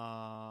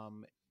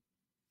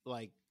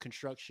 like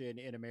construction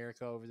in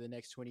America over the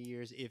next 20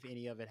 years, if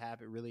any of it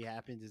really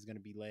happens, is going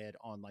to be led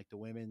on like the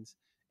women's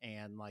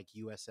and like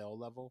USL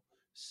level.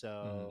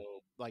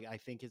 So like, I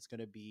think it's going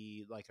to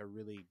be like a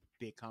really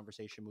big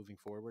conversation moving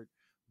forward.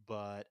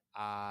 But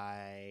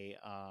I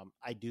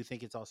do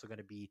think it's also going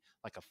to be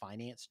like a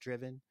finance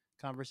driven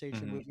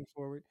conversation moving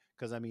forward.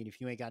 Because I mean, if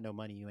you ain't got no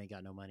money, you ain't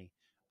got no money.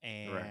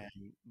 And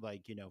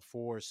like,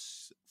 for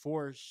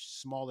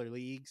smaller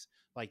leagues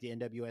like the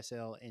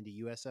NWSL and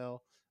the USL,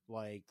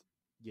 like,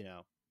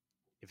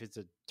 if it's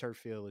a turf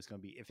field, it's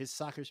going to be, if it's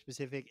soccer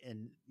specific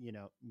and,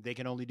 they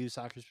can only do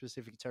soccer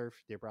specific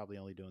turf, they're probably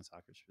only doing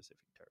soccer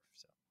specific turf.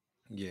 So,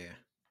 yeah.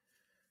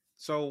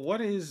 So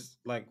what is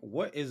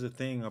the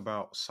thing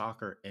about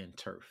soccer and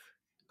turf?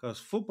 Because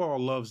football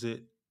loves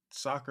it.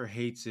 Soccer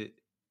hates it.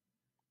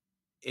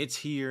 It's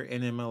here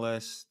in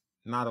MLS,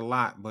 not a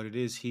lot, but it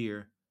is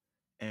here.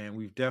 And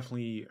we've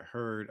definitely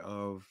heard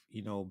of,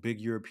 big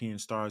European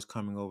stars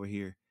coming over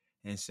here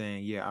and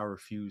saying, yeah, I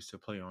refuse to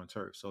play on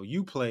turf. So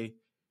you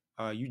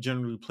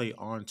generally play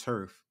on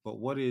turf, but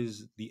what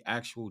is the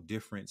actual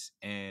difference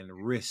and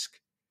risk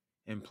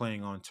in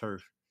playing on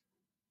turf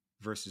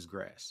versus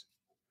grass?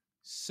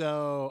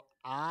 So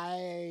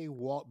I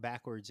walk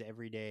backwards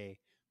every day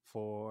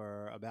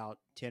for about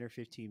 10 or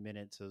 15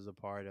 minutes as a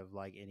part of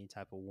like any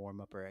type of warm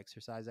up or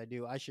exercise I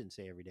do. I shouldn't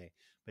say every day,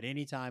 but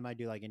anytime I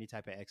do like any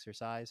type of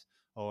exercise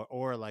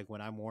or like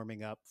when I'm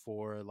warming up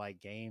for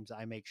like games,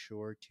 I make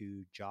sure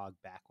to jog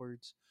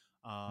backwards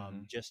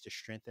just to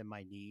strengthen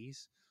my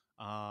knees.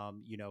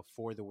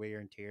 For the wear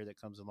and tear that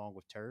comes along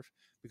with turf,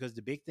 because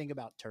the big thing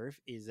about turf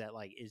is that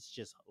like it's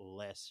just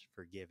less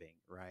forgiving,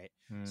 right?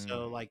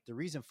 So like the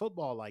reason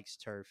football likes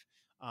turf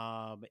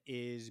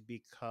is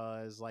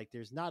because like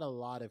there's not a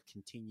lot of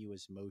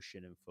continuous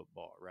motion in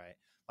football, right?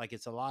 Like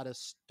it's a lot of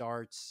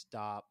start,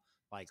 stop,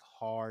 like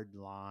hard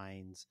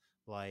lines,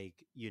 like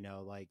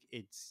like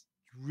it's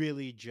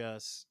really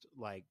just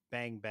like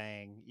bang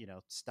bang,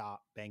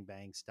 stop, bang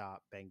bang,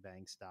 stop, bang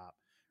bang, stop,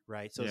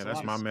 right? So Yeah, it's a that's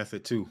lot my of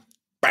method too.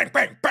 Bang,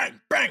 bang,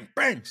 bang, bang,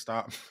 bang.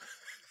 Stop.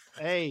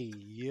 hey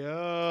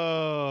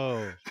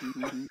yo.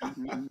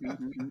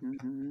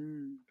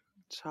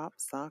 Chop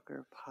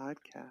Soccer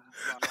Podcast.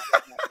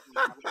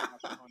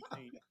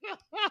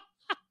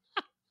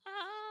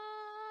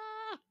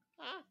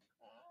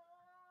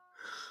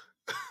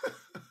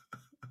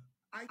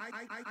 I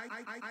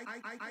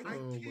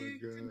Oh my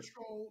can't God.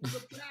 control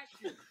the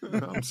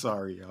passion. I'm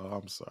sorry, y'all.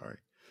 I'm sorry.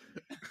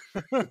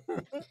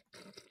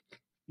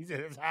 He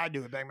said that's how I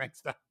do it. Bang bang,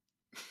 stop.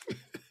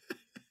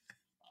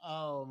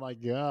 Oh my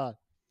god.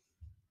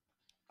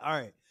 All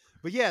right.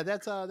 But yeah,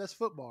 that's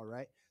football,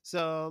 right?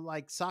 So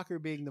like soccer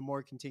being the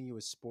more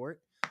continuous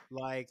sport,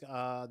 like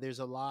there's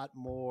a lot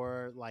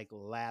more like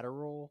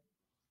lateral,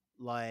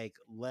 like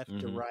left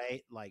to Mhm.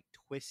 right, like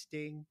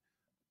twisting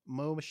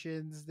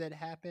motions that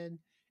happen.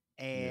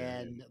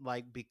 And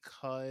like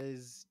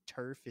because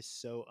turf is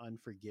so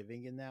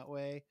unforgiving in that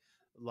way,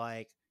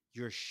 like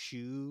your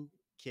shoe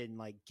can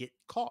like get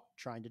caught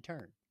trying to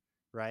turn,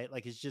 right?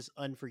 Like it's just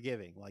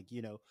unforgiving. Like,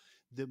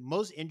 the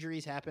most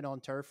injuries happen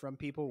on turf from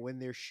people when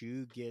their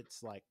shoe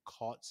gets like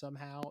caught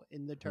somehow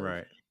in the turf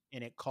Right.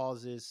 and it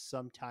causes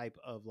some type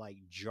of like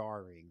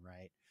jarring,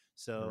 right?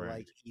 So Right.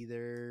 like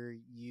either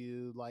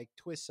you like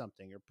twist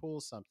something or pull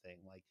something.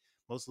 Like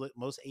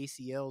most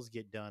ACLs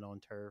get done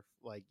on turf,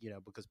 like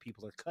because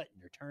people are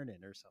cutting or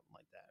turning or something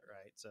like that,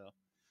 right? So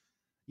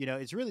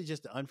it's really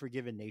just the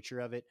unforgiving nature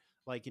of it.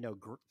 Like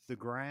the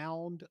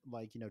ground,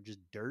 like just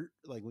dirt.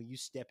 Like when you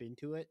step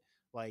into it,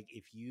 like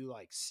if you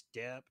like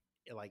step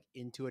like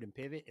into it and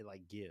pivot, it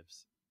like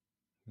gives.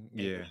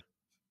 Yeah.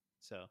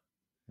 So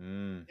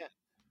Mm. yeah,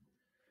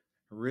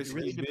 Risky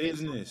really depends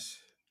on business.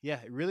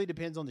 yeah, it really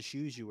depends on the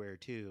shoes you wear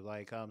too.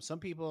 Like some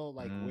people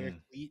like wear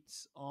Mm.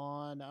 cleats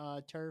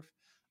on turf.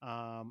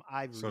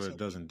 I've So that it recently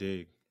doesn't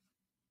dig.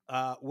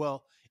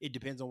 well, it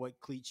depends on what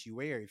cleats you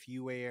wear. If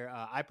you wear,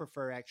 I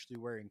prefer actually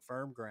wearing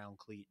firm ground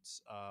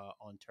cleats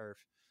on turf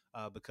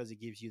because it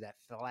gives you that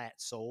flat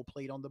sole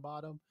plate on the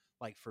bottom,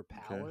 like for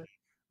power,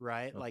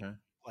 right? Okay.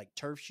 Like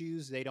turf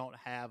shoes, they don't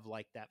have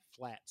like that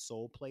flat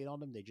sole plate on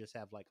them. They just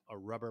have like a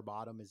rubber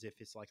bottom, as if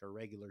it's like a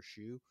regular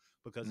shoe,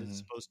 because it's Mhm.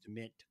 supposed to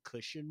meant to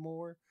cushion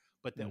more.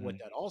 But that what Mhm.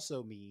 that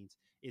also means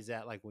is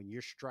that like when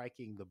you're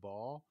striking the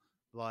ball,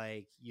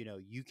 like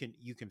you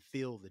can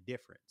feel the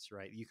difference,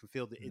 right? You can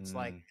feel the it's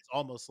like Mm. it's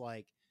almost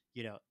like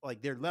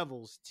like there are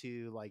levels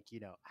to like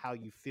how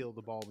you feel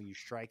the ball when you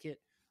strike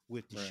it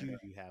with the Right. shoe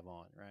you have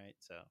on, right?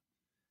 So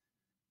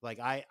like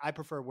I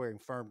prefer wearing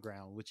firm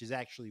ground, which is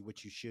actually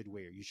what you should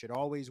wear. You should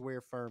always wear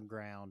firm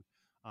ground.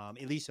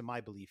 At least in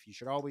my belief, you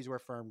should always wear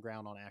firm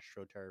ground on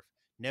AstroTurf.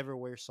 Never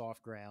wear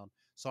soft ground.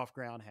 Soft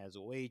ground has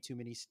way too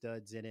many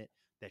studs in it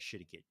that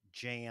should get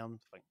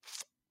jammed. Like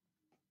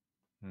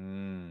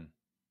Mm.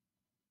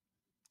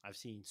 I've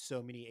seen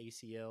so many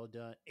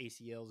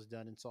ACLs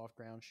done in soft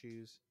ground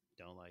shoes.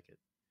 Don't like it.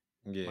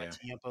 My Yeah.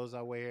 Tiempos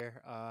I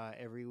wear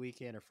every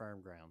weekend are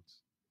firm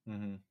grounds.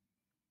 Mm-hmm.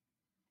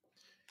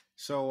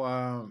 So,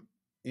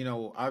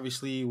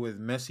 obviously with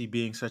Messi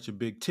being such a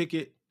big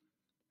ticket,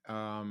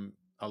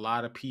 a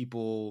lot of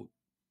people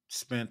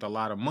spent a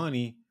lot of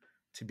money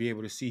to be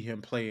able to see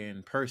him play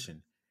in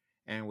person.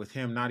 And with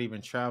him not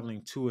even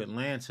traveling to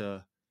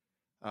Atlanta,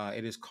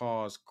 it has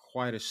caused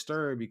quite a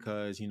stir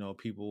because,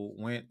 people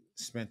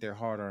spent their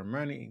hard-earned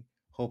money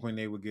hoping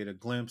they would get a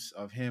glimpse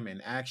of him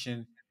in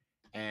action.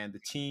 And the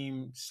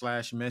team /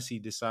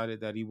 Messi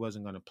decided that he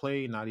wasn't going to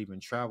play, not even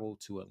travel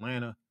to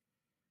Atlanta.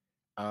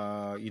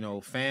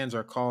 Fans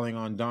are calling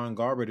on Don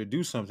Garber to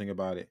do something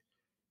about it.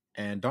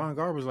 And Don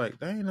Garber's like,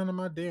 that ain't none of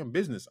my damn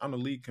business. I'm the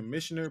league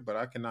commissioner, but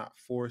I cannot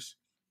force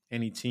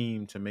any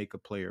team to make a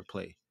player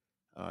play.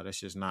 That's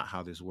just not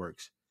how this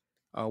works.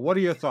 What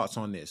are your thoughts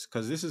on this?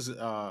 Because this is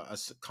a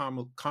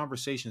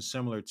conversation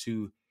similar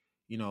to,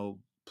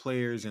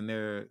 players in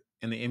the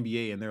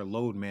NBA and their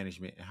load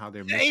management and how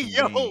they're missing Hey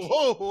yo, games.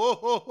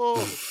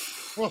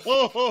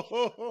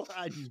 whoa.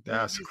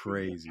 That's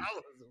crazy.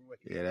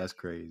 Yeah, that's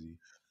crazy.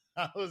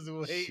 I was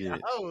waiting. Shit.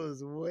 I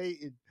was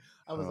waiting.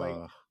 I was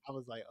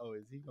like, oh,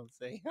 is he gonna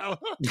say?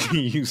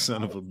 You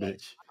son of a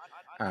bitch.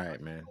 All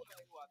right, man.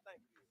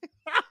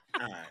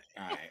 All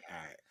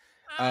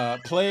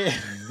right. Play.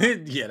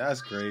 Yeah,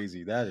 that's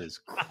crazy. That is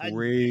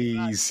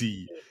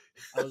crazy.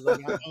 I was like,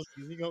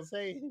 is he gonna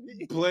say?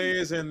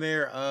 Players and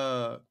their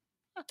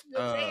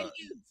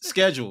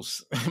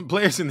schedules,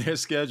 players in their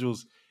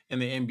schedules in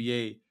the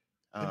NBA.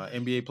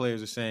 NBA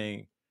players are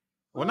saying,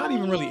 well, not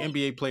even really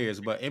NBA players,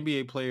 but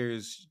NBA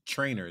players,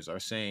 trainers are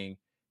saying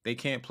they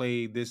can't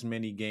play this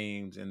many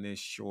games in this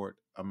short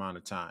amount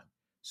of time.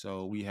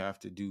 So we have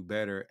to do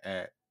better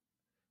at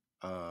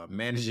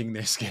managing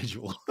their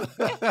schedule.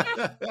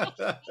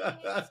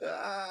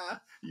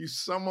 You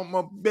son of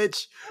a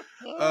bitch.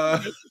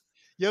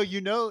 Yo,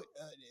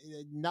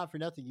 not for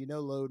nothing,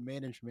 load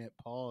management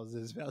pause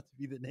is about to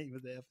be the name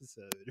of the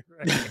episode,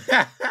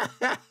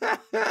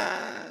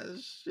 right?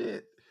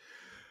 Shit.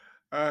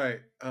 All right.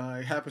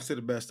 It happens to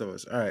the best of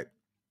us. All right.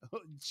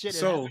 Shit,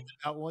 So- it happens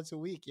about once a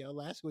week, yo.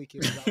 Last week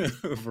it was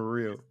about For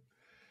real.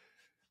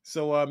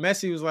 So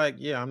Messi was like,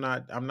 "Yeah, I'm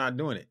not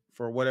doing it."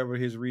 For whatever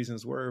his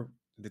reasons were,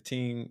 the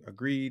team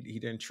agreed. He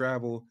didn't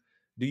travel.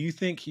 Do you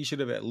think he should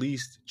have at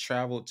least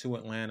traveled to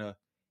Atlanta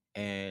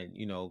and,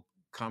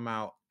 come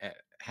out at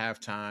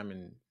halftime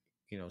and,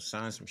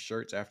 sign some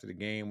shirts after the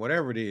game,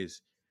 whatever it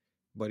is?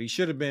 But he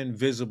should have been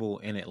visible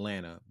in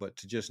Atlanta. But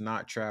to just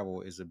not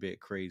travel is a bit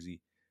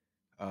crazy.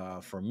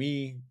 For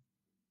me,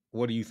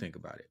 what do you think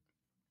about it?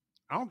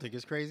 I don't think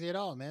it's crazy at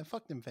all, man.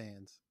 Fuck them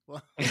fans.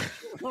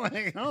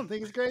 Like, I don't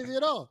think it's crazy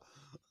at all.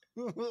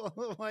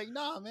 Like,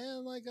 nah,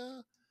 man. Like,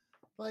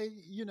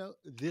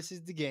 this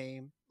is the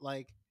game.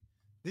 Like,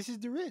 this is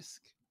the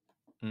risk,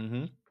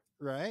 Mm-hmm.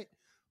 right?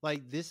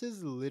 Like, this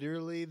is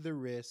literally the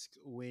risk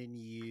when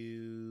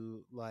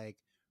you like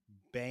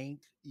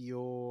bank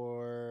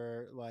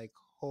your like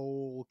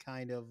whole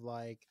kind of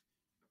like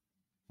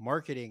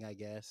marketing, I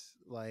guess,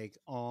 like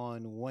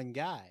on one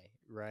guy,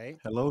 right?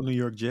 Hello, New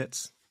York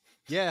Jets.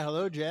 Yeah,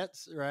 hello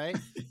Jets, right?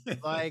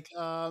 Like,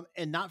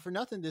 and not for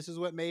nothing, this is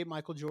what made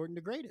Michael Jordan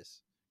the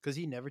greatest because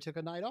he never took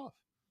a night off.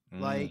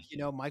 Like,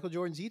 Michael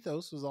Jordan's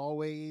ethos was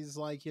always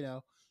like,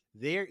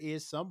 there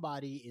is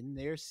somebody in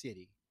their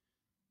city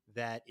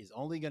that is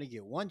only going to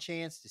get one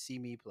chance to see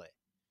me play,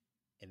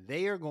 and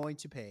they are going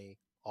to pay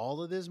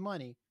all of this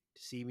money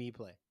to see me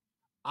play.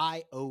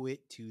 I owe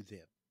it to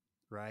them,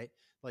 right?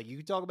 Like, you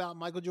can talk about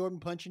Michael Jordan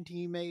punching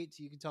teammates.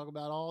 You can talk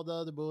about all the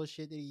other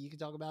bullshit. You can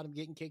talk about him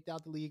getting kicked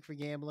out the league for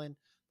gambling.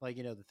 Like,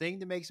 the thing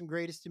that makes him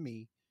greatest to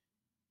me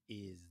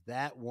is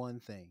that one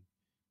thing.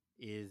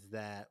 Is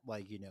that,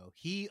 like,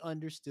 he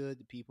understood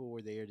the people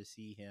were there to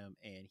see him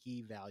and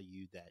he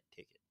valued that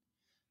ticket.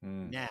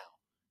 Now,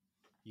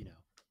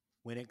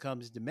 when it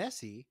comes to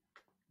Messi,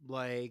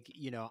 like,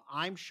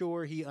 I'm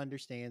sure he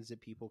understands that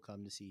people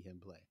come to see him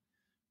play.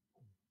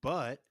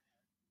 But,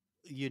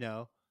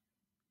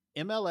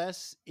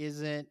 MLS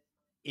isn't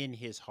in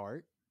his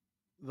heart.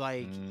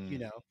 Like,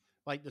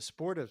 like the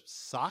sport of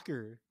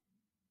soccer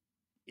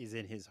is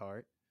in his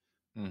heart.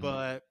 Mhm.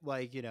 But,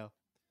 like,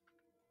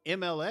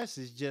 MLS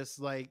is just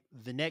like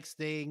the next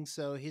thing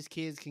so his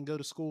kids can go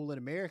to school in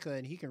America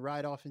and he can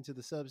ride off into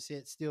the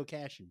subset still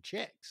cashing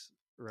checks,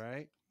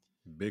 right?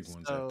 Big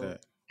ones So, at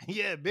that.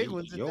 Yeah, big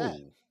ones at Yo.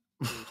 that.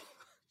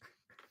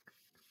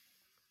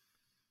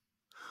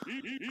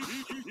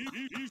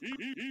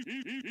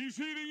 He's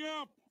heating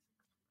up.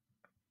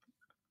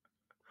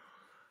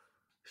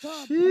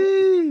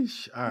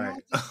 Sheesh. All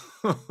right.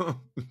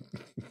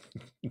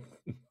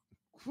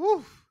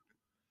 Whew.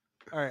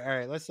 All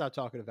right. Let's stop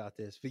talking about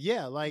this. But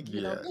yeah, like,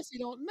 Yeah.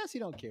 Messi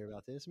don't care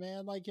about this,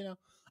 man. Like,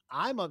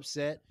 I'm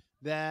upset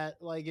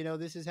that, like,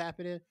 this is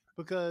happening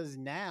because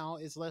now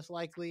it's less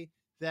likely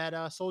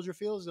that Soldier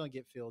Field is going to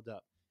get filled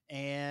up.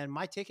 And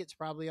my tickets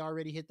probably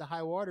already hit the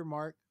high water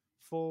mark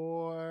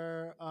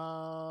for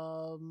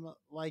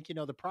like,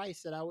 the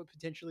price that I would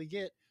potentially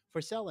get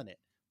for selling it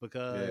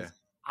because Yeah.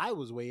 I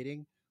was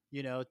waiting,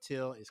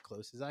 till as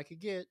close as I could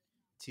get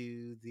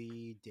to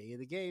the day of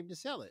the game to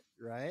sell it,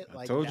 right?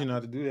 I told you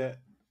not to do that.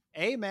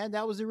 Hey, man,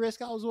 that was the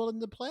risk I was willing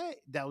to play.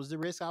 That was the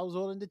risk I was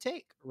willing to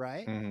take,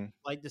 right? Mhm.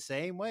 Like the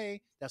same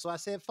way. That's why I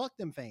said fuck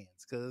them fans,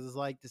 because it's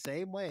like the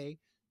same way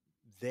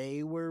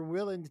they were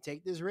willing to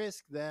take this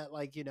risk that,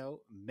 like,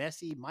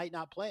 Messi might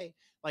not play.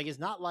 Like, it's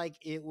not like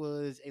it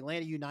was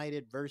Atlanta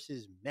United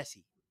versus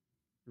Messi,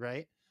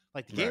 right?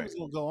 Like, the game Right. was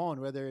going to go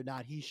on whether or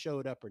not he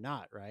showed up or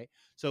not, right?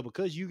 So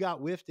because you got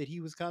whiffed that he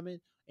was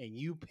coming and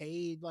you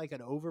paid like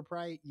an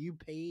overprice, you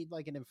paid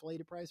like an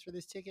inflated price for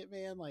this ticket,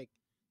 man, like,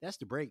 that's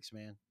the breaks,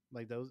 man.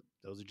 Like, those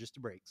are just the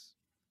breaks.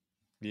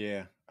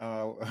 Yeah.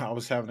 I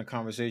was having a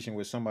conversation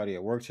with somebody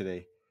at work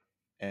today,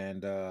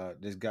 and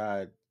this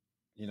guy,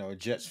 a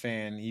Jets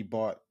fan, he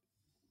bought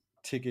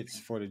tickets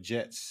for the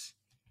Jets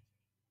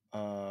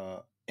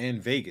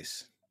in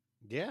Vegas,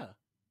 Yeah.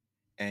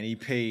 and he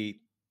paid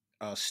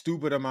a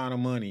stupid amount of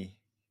money.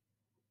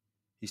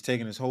 He's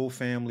taking his whole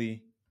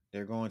family.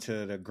 They're going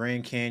to the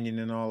Grand Canyon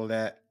and all of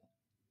that.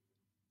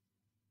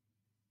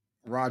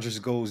 Rogers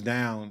goes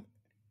down.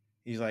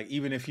 He's like,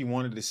 even if he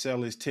wanted to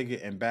sell his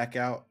ticket and back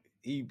out,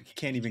 he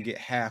can't even get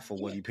half of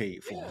what he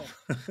paid for.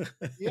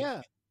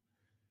 Yeah.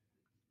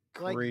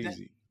 Like,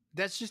 Crazy.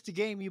 that's just the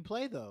game you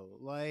play, though.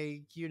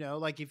 Like,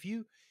 like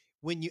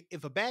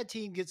if a bad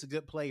team gets a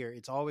good player,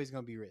 it's always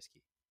going to be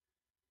risky.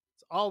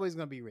 It's always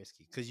going to be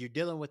risky because you're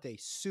dealing with a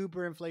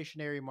super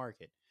inflationary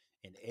market.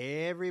 and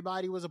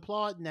everybody was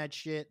applauding that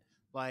shit.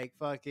 Like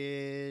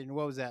fucking,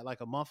 what was that?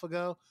 Like a month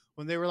ago,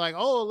 when they were like,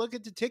 "Oh, look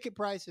at the ticket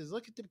prices!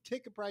 Look at the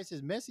ticket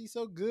prices! Messi's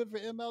so good for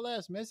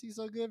MLS. Messi's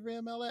so good for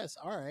MLS.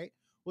 All right,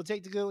 we'll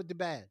take the good with the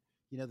bad.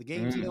 The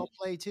games he don't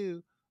play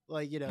too.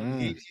 Like, the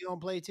games he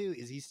don't play too.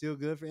 Is he still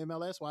good for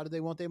MLS? Why do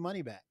they want their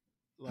money back?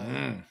 Like,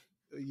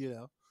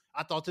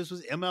 I thought this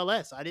was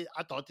MLS. I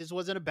thought this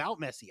wasn't about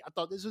Messi. I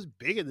thought this was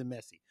bigger than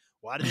Messi.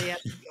 Why do they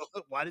have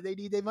why do they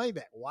need their money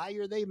back? Why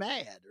are they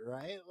mad?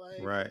 Right?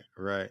 Like,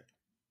 Right.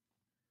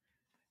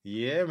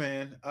 Yeah,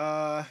 man.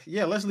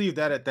 Yeah, let's leave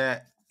that at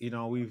that.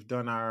 We've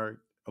done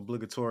our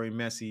obligatory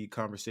Messi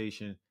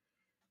conversation.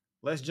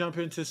 Let's jump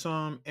into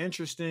some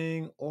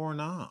interesting or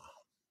not.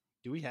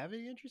 Do we have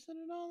any interest in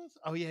all this?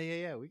 Oh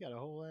yeah. We got a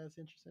whole ass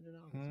interest in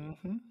all this.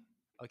 Mm-hmm.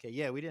 Okay,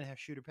 yeah, we didn't have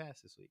shooter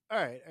pass this week. All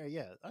right,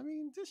 yeah. I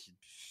mean, this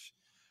should.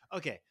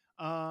 Okay.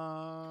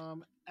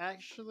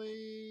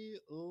 Actually,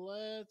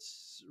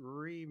 let's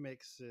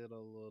remix it a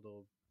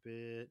little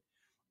bit.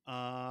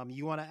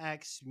 You want to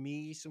ask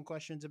me some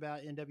questions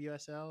about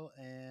NWSL,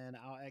 and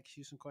I'll ask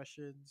you some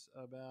questions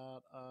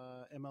about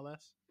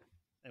MLS,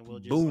 and we'll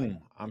just Boom.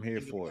 I'm here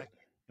ping 'em for back- it.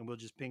 and we'll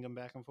just ping them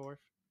back and forth.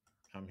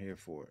 I'm here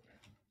for it.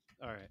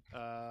 All right.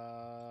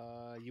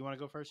 You want to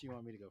go first? Or you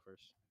want me to go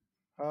first?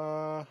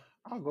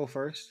 I'll go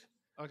first.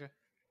 Okay.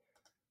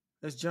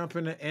 Let's jump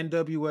into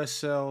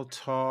NWSL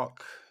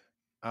talk.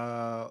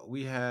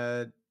 We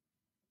had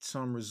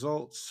some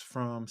results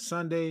from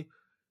Sunday.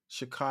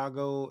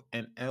 Chicago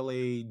and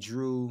LA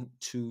drew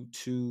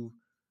 2-2.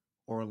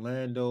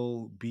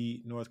 Orlando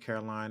beat North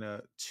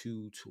Carolina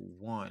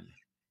 2-1.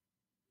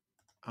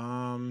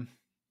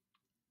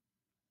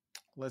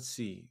 Let's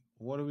see.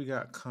 What do we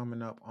got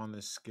coming up on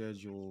the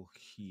schedule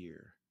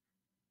here?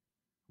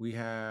 We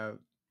have.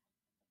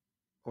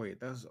 Wait,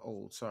 that's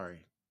old.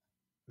 Sorry.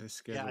 This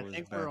schedule Yeah, I is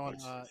think we're on.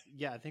 backwards.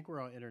 I think we're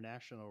on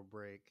international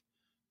break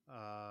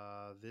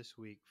this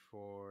week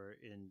for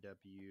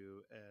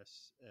NWSL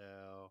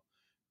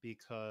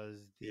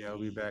because Yeah, I'll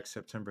be back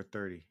September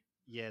 30.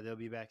 Yeah, they'll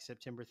be back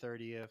September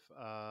 30th.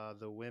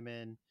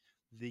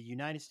 The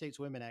United States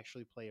women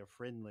actually play a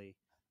friendly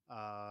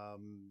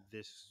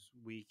this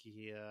week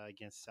here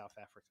against South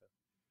Africa.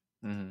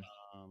 Mm-hmm.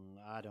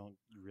 I don't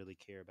really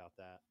care about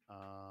that.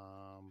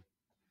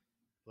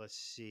 Let's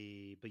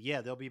see, but yeah,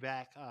 they'll be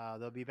back.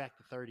 They'll be back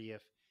the 30th,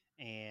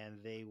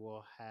 and they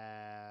will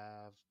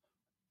have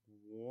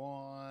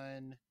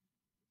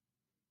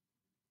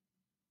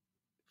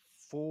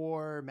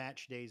 4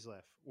 match days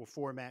left, or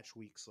 4 match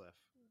weeks left.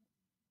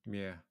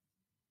 Yeah.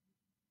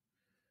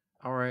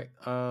 All right.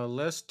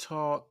 Let's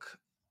talk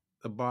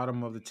the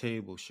bottom of the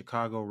table,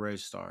 Chicago Red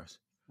Stars.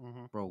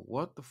 Mm-hmm. Bro,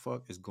 what the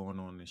fuck is going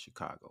on in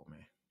Chicago,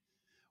 man?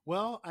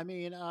 Well, I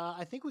mean,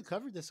 I think we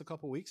covered this a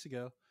couple weeks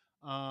ago,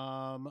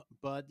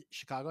 but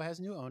Chicago has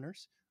new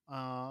owners.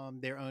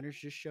 Their owners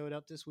just showed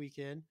up this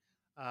weekend.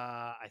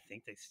 I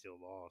think they still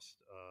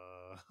lost.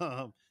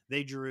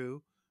 They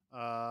drew.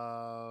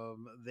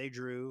 They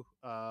drew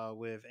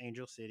with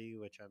Angel City,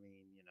 which, I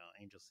mean,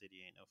 Angel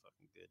City ain't no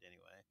fucking good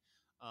anyway.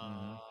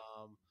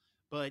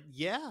 But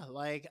yeah,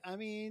 like, I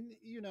mean,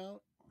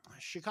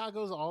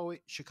 Chicago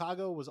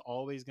was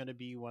always going to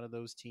be one of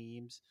those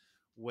teams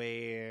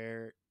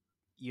where,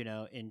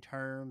 in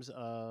terms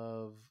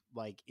of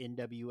like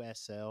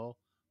NWSL,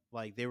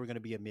 like they were going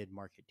to be a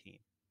mid-market team.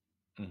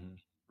 Mm-hmm.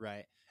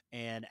 Right.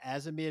 And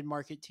as a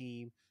mid-market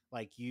team,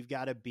 like you've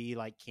got to be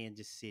like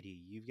Kansas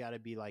City. You've got to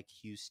be like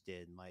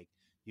Houston. Like,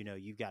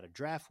 you've got to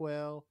draft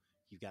well.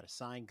 You've got to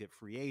sign good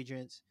free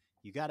agents.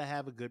 You got to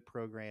have a good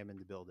program in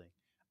the building.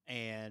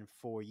 And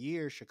for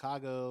years,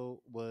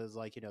 Chicago was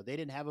like, they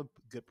didn't have a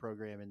good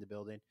program in the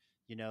building.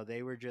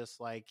 They were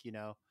just like,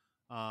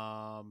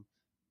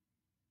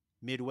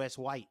 Midwest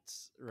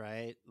whites,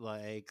 right?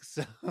 Like,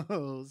 so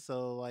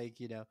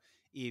like,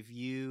 if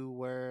you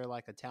were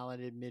like a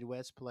talented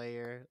Midwest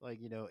player, like,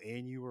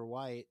 and you were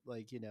white,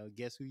 like,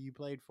 guess who you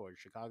played for?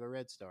 Chicago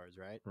Red Stars,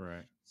 right?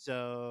 Right.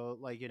 So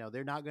like,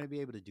 they're not going to be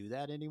able to do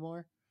that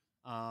anymore.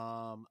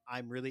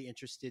 I'm really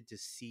interested to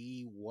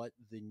see what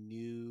the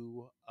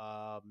new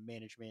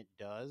management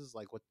does,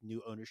 like what the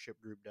new ownership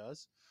group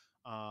does.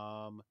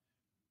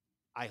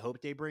 I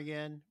hope they bring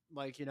in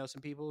like,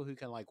 some people who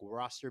can like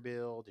roster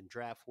build and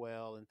draft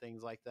well and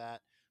things like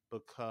that,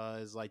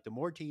 because like the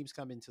more teams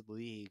come into the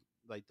league,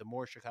 like the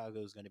more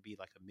Chicago is going to be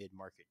like a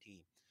mid-market team,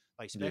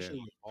 like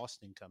especially with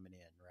Boston coming in.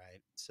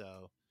 Right.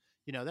 So,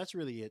 that's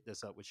really it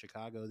that's up with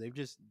Chicago.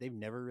 They've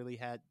never really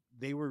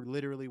they were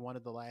literally one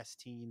of the last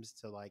teams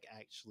to like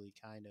actually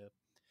kind of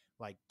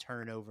like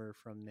turn over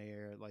from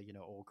their like,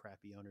 old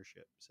crappy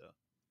ownership. So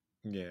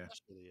yeah,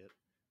 that's really it.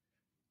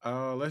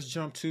 Let's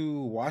jump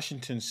to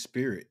Washington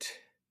Spirit.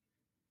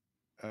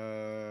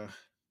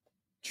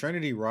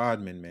 Trinity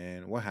Rodman,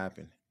 man, what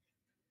happened?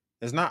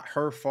 It's not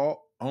her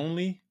fault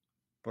only,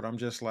 but I'm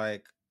just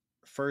like,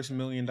 first $1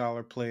 million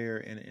player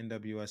in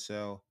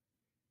NWSL,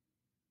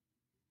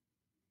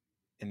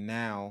 and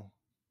now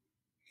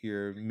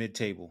you're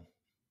mid-table.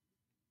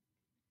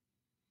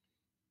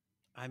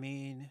 I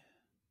mean,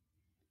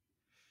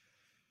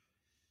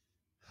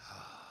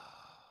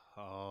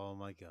 Oh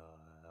my god.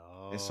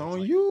 It's Oh on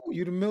my you.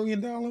 You the $1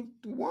 million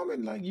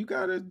woman. Like you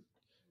gotta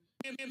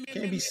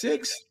can't be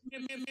six. Hear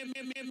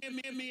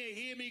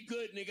me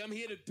good, nigga. I'm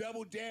here to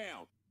double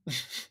down.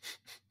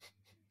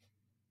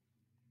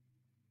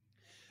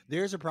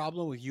 There's a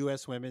problem with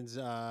US women's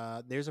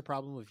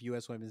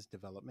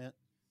development.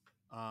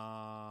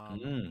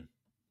 Mm,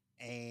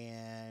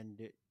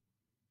 And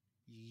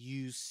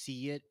you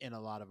see it in a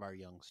lot of our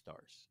young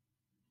stars,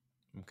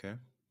 okay.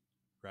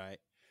 right?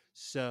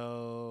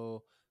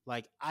 So,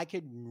 like, I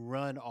could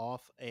run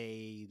off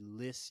a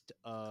list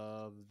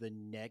of the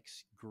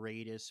next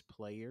greatest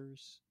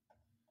players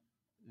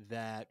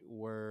that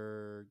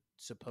were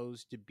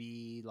supposed to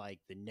be like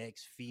the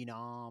next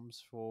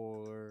phenoms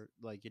for,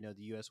 like, the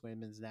US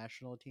women's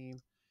national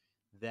team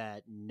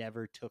that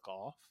never took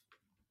off.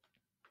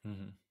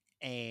 Mhm.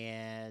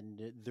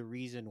 And the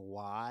reason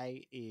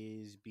why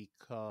is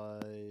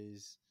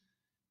because,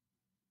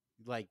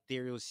 like,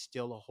 there was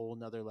still a whole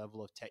nother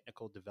level of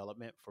technical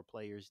development for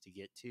players to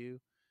get to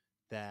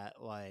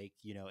that, like,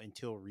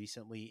 until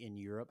recently in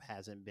Europe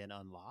hasn't been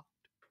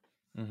unlocked.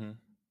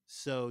 Mhm.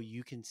 So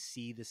you can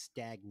see the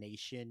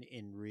stagnation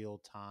in real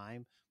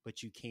time,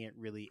 but you can't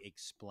really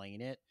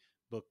explain it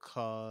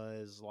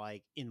because,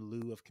 like, in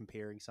lieu of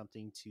comparing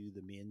something to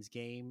the men's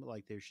game,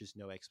 like, there's just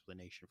no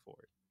explanation for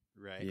it,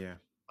 right? Yeah.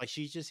 Like,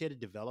 she's just hit a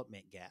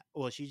development gap.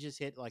 Well, she just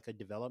hit like a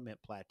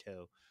development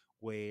plateau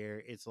where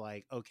it's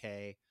like,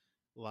 okay,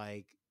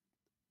 like,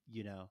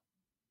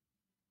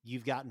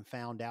 you've gotten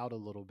found out a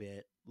little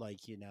bit, like,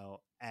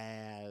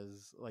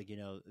 as, like,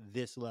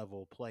 this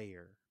level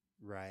player,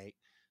 right?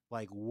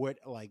 What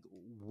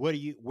are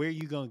you, where are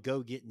you going to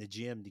go get in the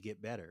gym to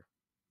get better?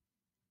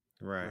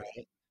 Right.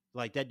 Right.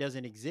 Like, that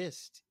doesn't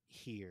exist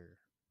here.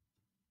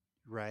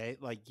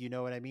 Right. Like, you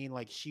know what I mean?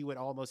 Like, she would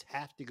almost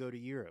have to go to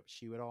Europe.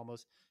 She would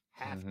almost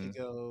have to Mhm.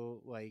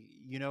 go, like,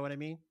 you know what I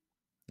mean?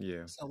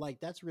 Yeah. So, like,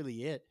 that's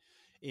really it.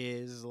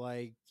 Is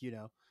like,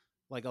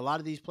 like, a lot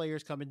of these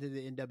players come into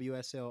the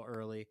NWSL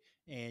early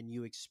and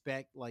you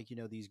expect, like,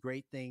 these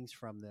great things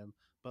from them,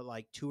 but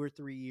like 2 or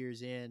 3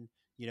 years in,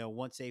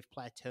 once they've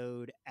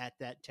plateaued at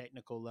that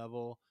technical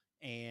level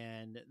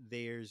and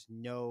there's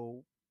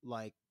no,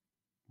 like,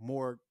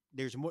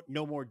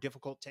 no more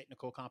difficult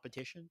technical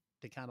competition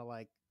to kind of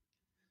like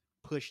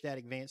push that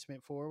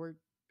advancement forward,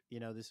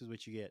 this is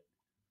what you get.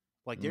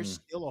 Like, there's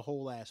Mm. still a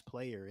whole ass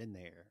player in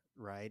there,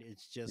 right?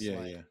 It's just Yeah.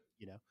 like,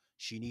 Yeah.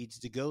 she needs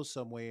to go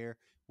somewhere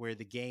where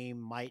the game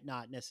might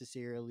not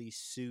necessarily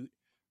suit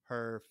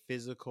her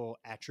physical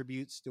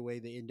attributes the way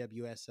the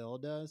NWSL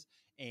does.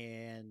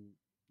 And,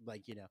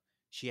 like,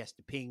 she has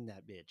to ping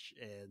that bitch,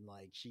 and,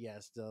 like, she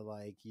has to,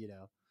 like,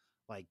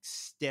 like,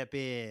 step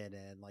in,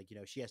 and, like,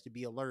 she has to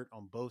be alert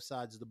on both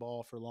sides of the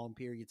ball for long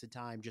periods of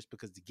time just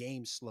because the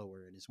game's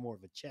slower and it's more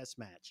of a chess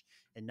match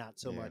and not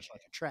so Yeah. much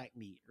like a track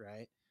meet,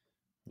 right?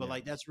 But, Yeah.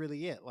 like, that's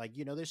really it. Like,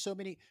 there's so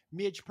many.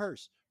 Midge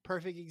Purse,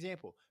 perfect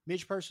example.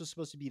 Midge Purse was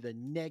supposed to be the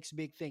next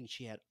big thing.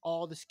 She had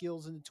all the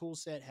skills in the tool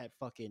set, had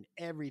fucking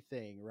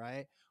everything,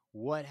 right?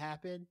 What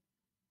happened?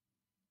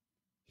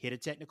 Hit a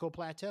technical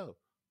plateau.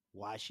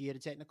 Why she hit a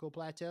technical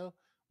plateau?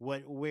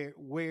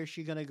 Where is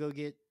she gonna go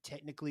get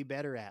technically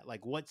better at?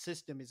 Like, what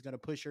system is gonna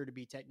push her to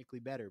be technically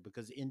better?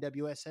 Because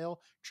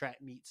NWSL,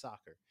 track meet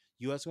soccer.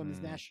 US women's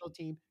Mm. national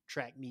team,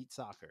 track meet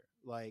soccer.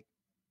 Like,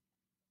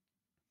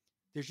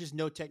 there's just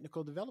no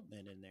technical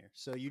development in there.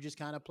 So you just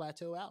kind of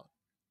plateau out.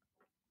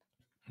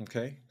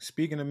 Okay.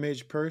 Speaking of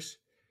Midge Purse,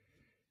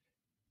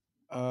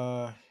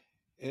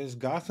 is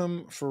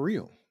Gotham for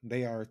real?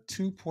 They are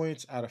 2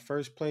 points out of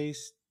first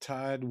place,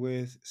 tied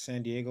with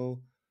San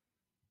Diego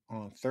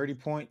on 30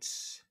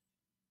 points.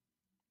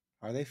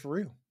 Are they for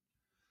real?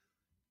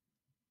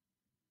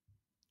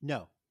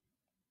 No.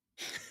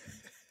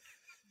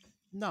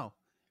 No.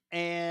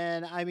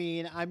 And I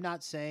mean, I'm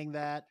not saying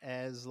that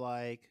as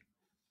like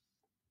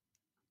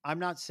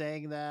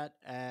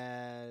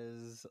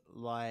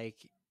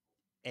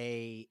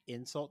a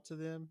insult to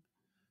them,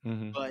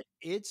 Mm-hmm. but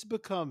it's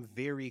become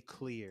very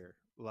clear.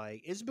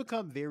 Like, it's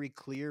become very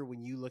clear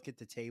when you look at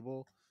the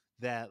table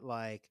that,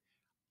 like,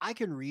 I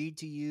can read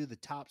to you the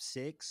top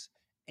 6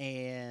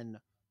 and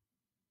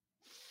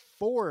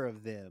 4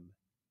 of them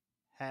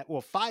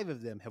five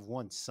of them have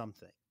won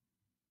something,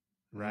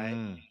 right?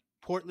 Mm.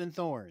 Portland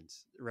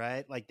Thorns,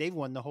 right? Like, they've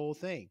won the whole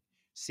thing.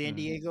 San Mhm.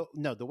 Diego,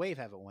 no, the Wave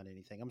haven't won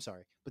anything. I'm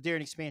sorry, but they're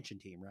an expansion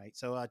team, right?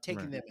 So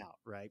taking Right. them out,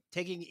 right?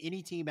 Taking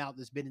any team out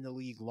that's been in the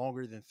league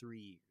longer than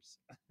 3 years,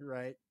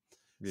 right?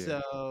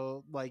 Yeah.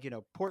 So, like,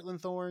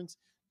 Portland Thorns,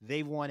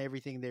 they've won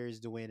everything there is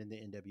to win in the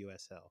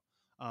NWSL.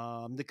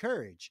 The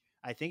Courage,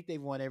 I think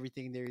they've won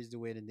everything there is to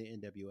win in the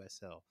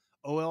NWSL.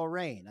 OL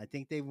Reign, I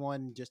think they've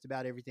won just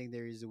about everything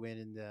there is to win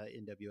in the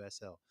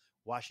NWSL.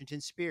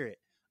 Washington Spirit,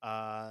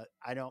 I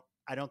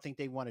don't think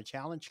they won a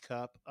Challenge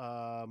Cup,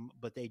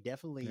 but they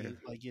definitely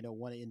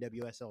won an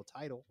NWSL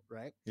title,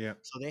 right? Yeah.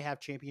 So they have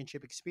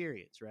championship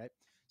experience, right?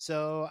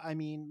 So I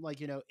mean, like,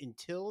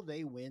 until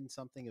they win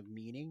something of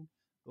meaning,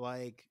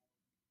 like,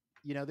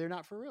 they're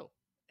not for real.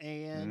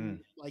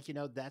 And like,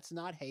 that's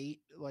not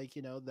hate. Like,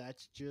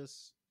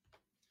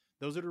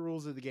 Those are the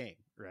rules of the game,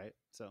 right?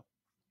 So,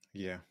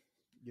 Yeah.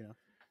 you know,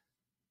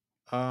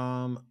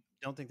 Um,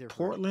 don't think they're first.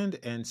 Portland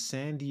and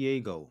San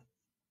Diego.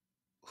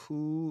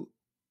 Who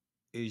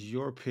is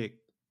your pick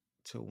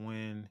to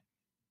win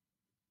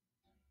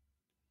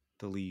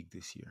the league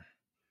this year?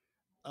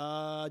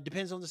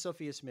 Depends on the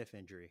Sophia Smith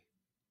injury,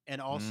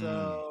 and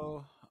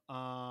Mm.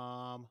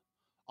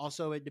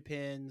 also it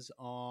depends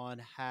on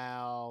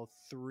how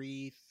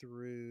 3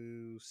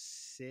 through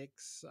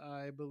 6,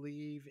 I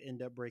believe,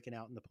 end up breaking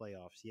out in the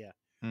playoffs. Yeah.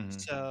 Mm-hmm.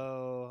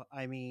 So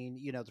I mean,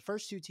 the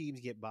first 2 teams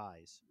get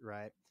buys,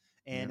 right?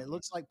 And Yeah. it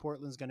looks like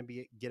Portland's going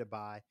to get a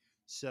buy.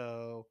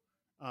 So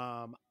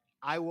um,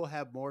 I will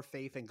have more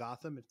faith in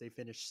Gotham if they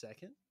finish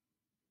second.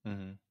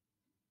 Mm-hmm.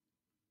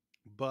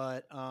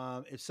 But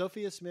if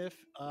Sophia Smith,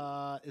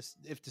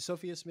 if the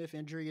Sophia Smith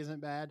injury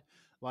isn't bad,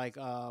 like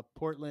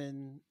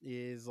Portland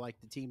is like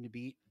the team to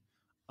beat.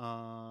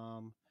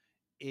 Um,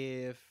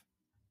 if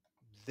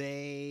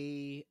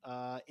they,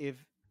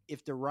 if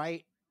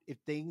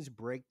things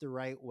break the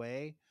right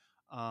way,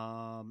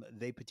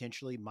 they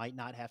potentially might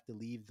not have to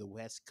leave the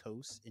West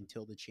Coast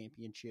until the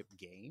championship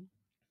game,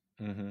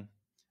 Mm-hmm.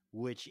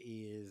 which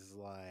is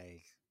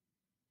like,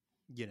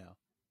 you know,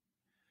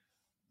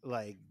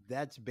 like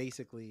that's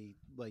basically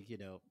like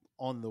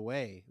on the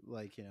way,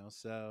 like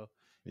so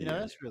Yeah.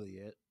 that's really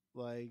it.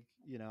 Like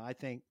I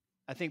think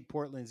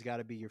Portland's got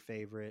to be your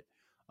favorite.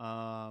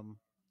 um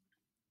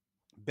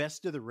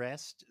Best of the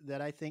rest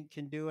that I think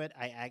can do it,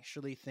 I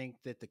actually think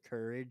that the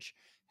Courage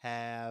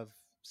have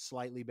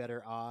slightly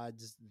better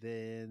odds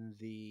than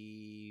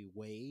the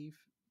Wave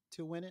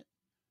to win it.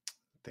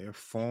 Their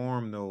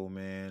form, though,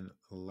 man.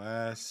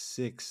 Last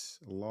 6,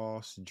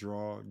 loss,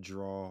 draw,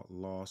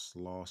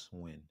 loss,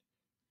 win.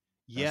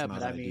 That's Yeah, not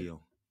but I mean,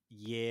 ideal.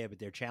 yeah, but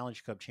they're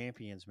Challenge Cup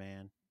champions,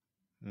 man.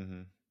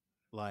 Mm-hmm.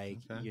 Like,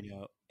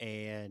 Okay.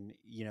 and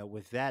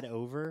with that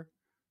over,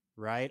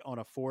 right, on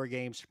a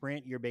 4-game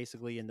sprint, you're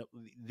basically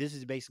this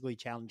is basically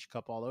Challenge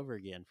Cup all over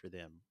again for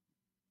them,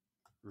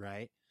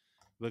 right?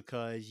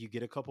 Because you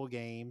get a couple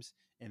games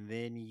and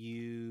then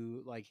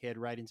you like head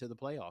right into the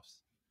playoffs.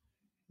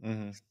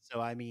 Mm-hmm.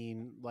 So I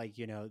mean, like,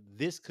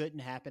 this couldn't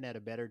happen at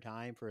a better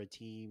time for a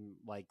team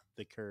like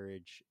the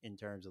Courage in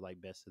terms of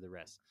like best of the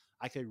rest.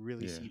 I could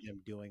really Yeah. see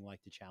them doing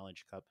like the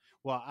Challenge Cup.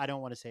 Well, I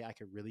don't want to say I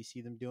could really see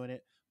them doing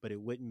it, but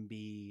it wouldn't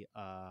be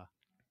unheard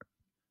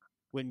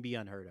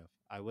of.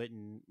 I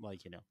wouldn't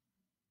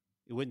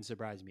it wouldn't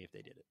surprise me if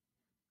they did it.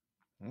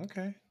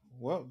 Okay.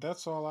 Well,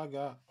 that's all I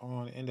got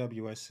on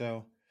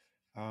NWSL.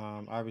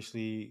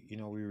 Obviously,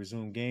 we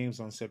resume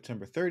games on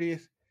September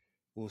 30th.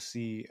 We'll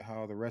see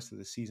how the rest of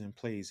the season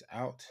plays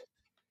out.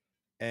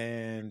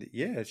 And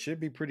yeah, it should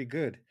be pretty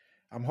good.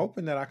 I'm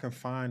hoping that I can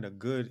find a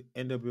good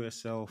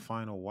NWSL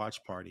final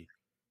watch party,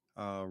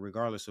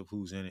 regardless of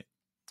who's in it,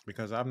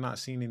 because I've not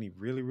seen any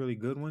really, really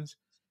good ones.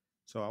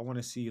 So I want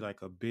to see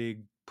like a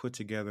big put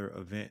together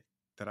event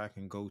that I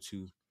can go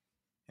to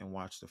and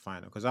watch the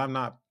final, because I've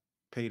not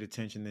paid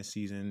attention this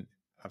season.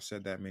 I've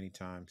said that many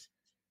times.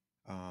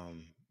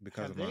 Because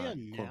Have of they my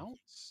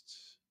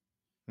announced?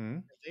 Hmm?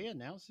 Have they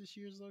announced this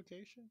year's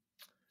location?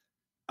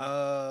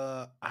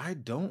 I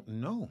don't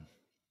know.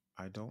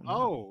 I don't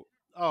know.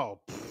 Oh,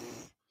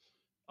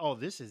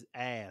 this is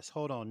ass.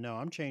 Hold on, no,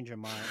 I'm changing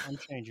my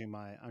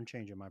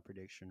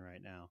prediction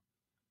right now.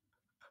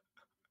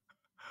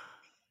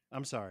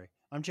 I'm sorry.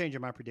 I'm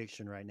changing my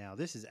prediction right now.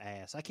 This is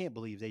ass. I can't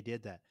believe they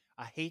did that.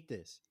 I hate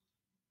this.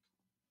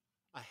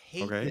 I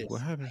hate Okay, this.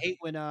 what happened?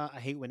 I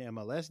hate when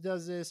MLS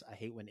does this. I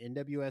hate when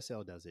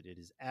NWSL does it. It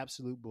is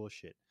absolute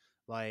bullshit.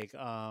 Like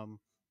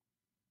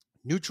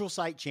neutral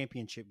site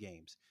championship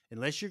games.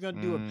 Unless you're going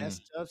to do a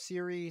best of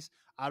series,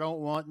 I don't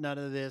want none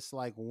of this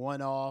like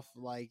one off,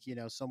 like,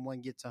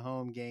 someone gets a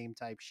home game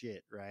type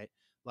shit, right?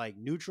 Like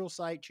neutral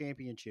site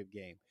championship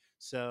game.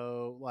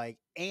 So, like,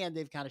 and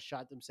they've kind of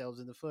shot themselves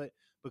in the foot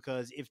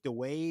because if the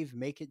Wave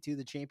make it to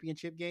the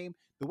championship game,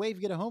 the Wave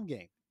get a home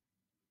game.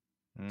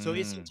 So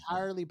it's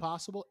entirely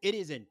possible. It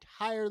is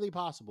entirely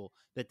possible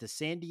that the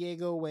San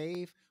Diego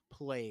Wave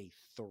play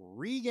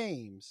 3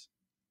 games.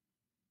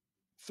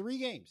 3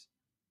 games.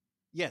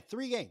 Yeah,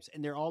 3 games,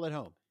 and they're all at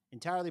home.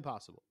 Entirely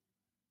possible.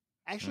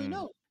 Actually,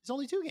 no, it's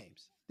only 2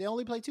 games. They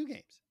only play 2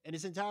 games, and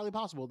it's entirely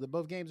possible that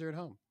both games are at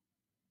home.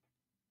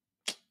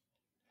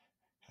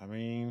 I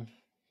mean,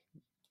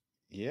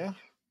 yeah.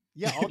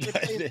 Yeah, all they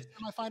play is the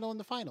semifinal and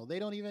the final. They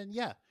don't even,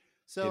 yeah.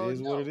 So it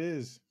is what it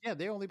is. Yeah,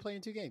 they're only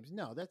playing 2 games.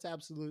 No, that's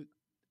absolute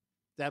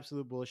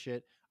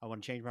bullshit. I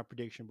want to change my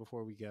prediction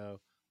before we go.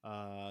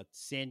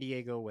 San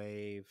Diego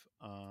Wave,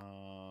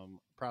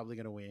 probably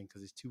going to win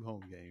because it's 2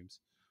 home games.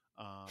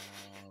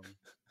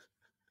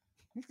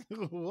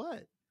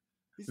 What?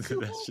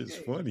 That's just games.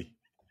 funny.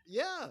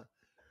 Yeah,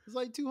 it's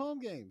like 2 home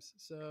games.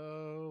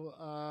 So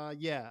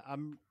yeah,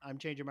 I'm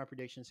changing my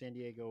prediction. San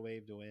Diego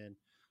Wave to win.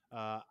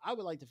 I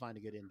would like to find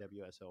a good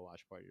NWSL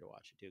watch party to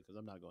watch it too, because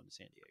I'm not going to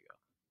San Diego.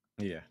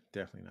 Yeah,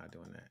 definitely not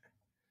doing that.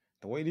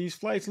 The way these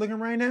flights looking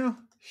right now,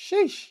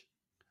 sheesh.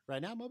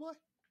 Right now, my boy.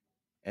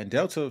 And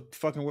Delta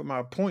fucking with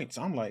my points.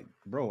 I'm like,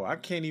 bro, I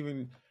can't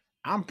even.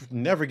 I'm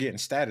never getting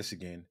status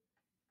again.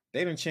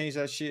 They didn't change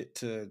that shit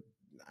to.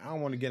 I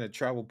don't want to get into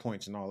travel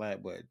points and all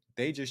that, but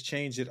they just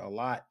changed it a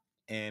lot,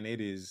 and it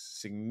is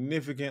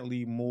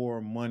significantly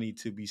more money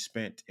to be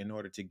spent in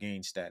order to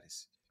gain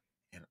status,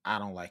 and I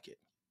don't like it.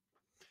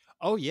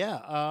 Oh yeah.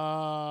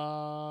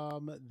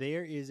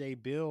 There is a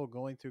bill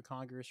going through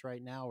Congress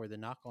right now where the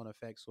knock-on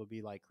effects will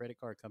be like credit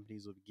card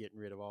companies will be getting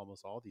rid of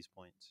almost all these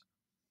points.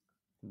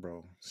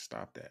 Bro,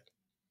 stop that.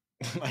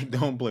 Like,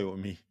 don't play with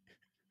me.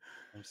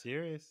 I'm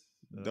serious.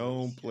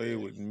 Don't play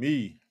with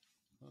me.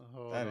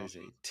 Hold That on. is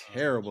a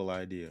terrible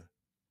idea.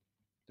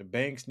 The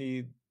banks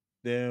need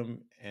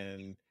them,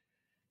 and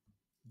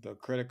the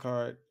credit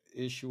card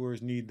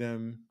issuers need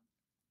them.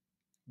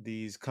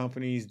 These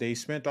companies, they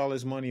spent all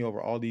this money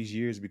over all these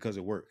years because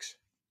it works.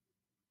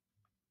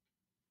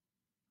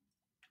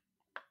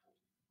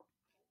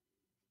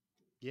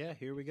 Yeah,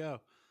 here we go.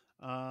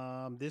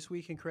 This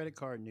week in credit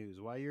card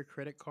news: why your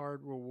credit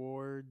card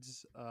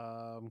rewards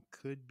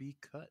could be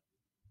cut.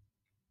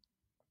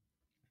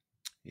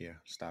 Yeah,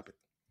 stop it.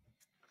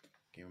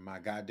 Give me my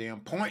goddamn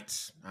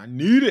points. I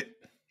need it.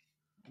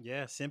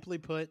 Yeah, simply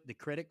put, the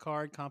Credit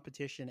Card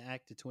Competition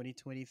Act of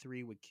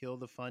 2023 would kill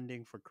the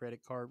funding for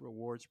credit card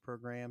rewards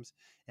programs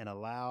and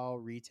allow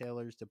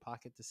retailers to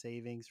pocket the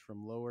savings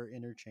from lower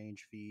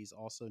interchange fees,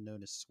 also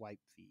known as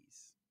swipe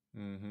fees.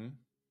 Mm-hmm.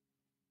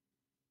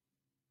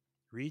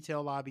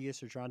 Retail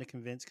lobbyists are trying to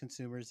convince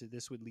consumers that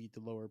this would lead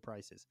to lower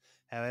prices.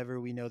 However,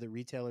 we know that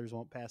retailers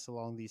won't pass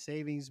along these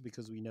savings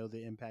because we know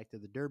the impact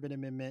of the Durbin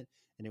Amendment,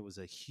 and it was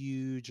a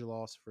huge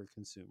loss for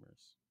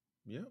consumers.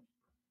 Yep.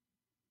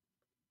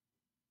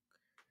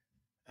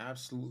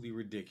 Absolutely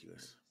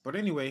ridiculous. But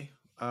anyway,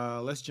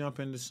 let's jump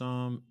into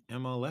some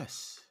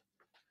MLS.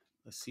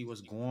 Let's see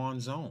what's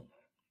going on.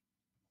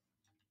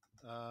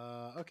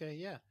 Okay,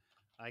 yeah.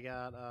 I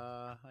got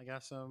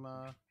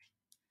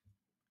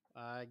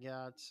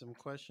some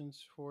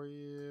questions for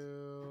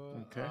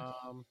you. Okay.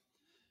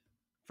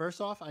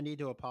 First off, I need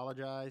to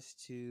apologize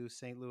to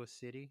St. Louis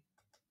City.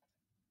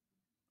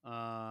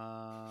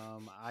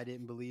 I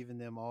didn't believe in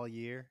them all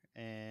year,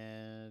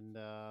 and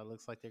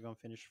looks like they're going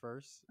to finish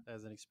first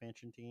as an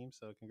expansion team.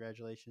 So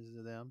congratulations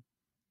to them.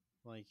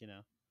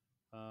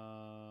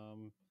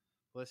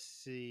 Let's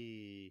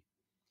see.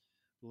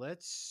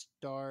 Let's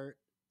start.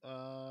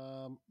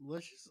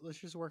 Let's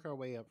just work our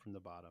way up from the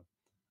bottom.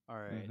 All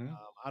right. Mhm.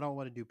 I don't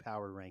want to do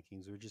power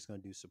rankings. We're just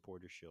going to do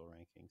supporter shield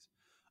rankings.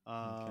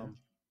 Okay.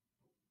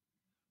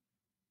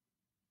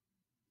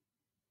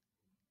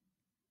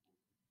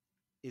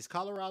 Is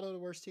Colorado the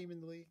worst team in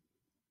the league?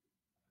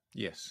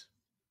 Yes.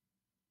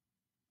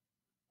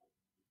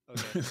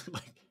 Okay.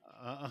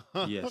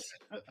 Yes.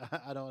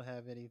 I don't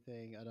have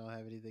anything. I don't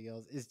have anything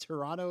else. Is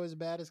Toronto as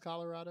bad as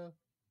Colorado?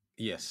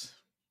 Yes.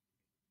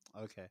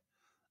 Okay.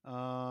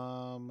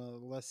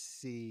 Let's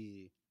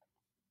see.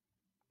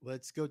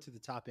 Let's go to the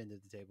top end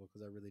of the table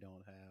because I really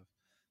don't have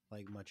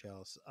like much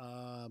else.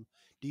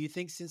 Do you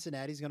think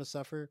Cincinnati's going to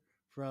suffer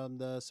from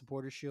the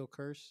supporter shield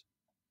curse?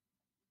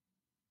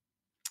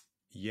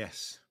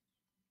 Yes.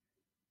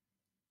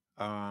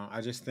 I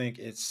just think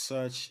it's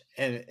such,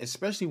 and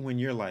especially when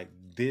you're like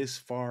this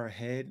far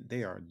ahead,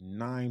 they are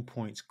 9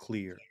 points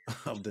clear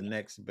of the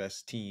next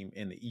best team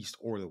in the East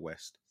or the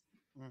West.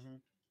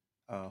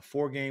 Mm-hmm.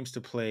 4 games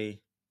to play.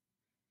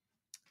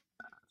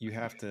 You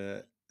have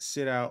to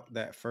sit out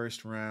that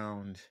first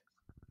round.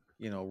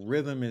 You know,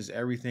 rhythm is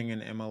everything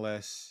in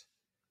MLS.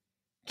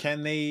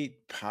 Can they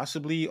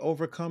possibly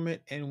overcome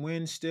it and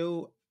win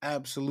still?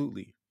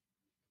 Absolutely.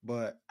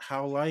 But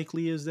how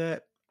likely is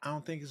that? I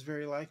don't think it's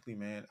very likely,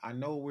 man. I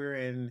know we're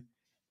in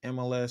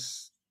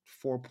MLS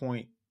 4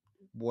 point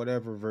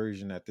whatever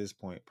version at this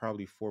point,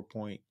 probably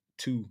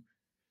 4.2.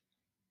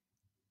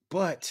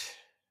 But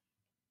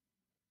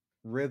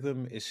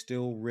rhythm is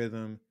still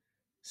rhythm.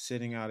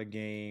 Sitting out a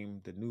game,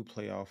 the new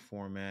playoff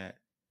format.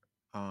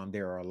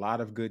 There are a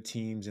lot of good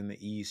teams in the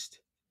East.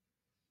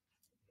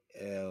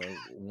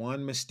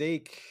 One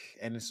mistake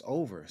and it's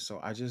over.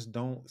 So I just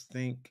don't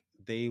think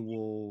they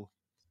will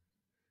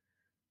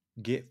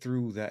get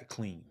through that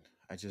clean.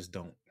 I just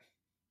don't.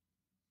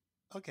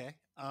 Okay.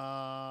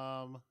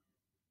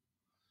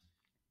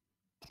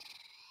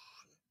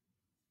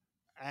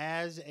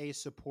 As a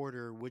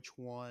supporter, which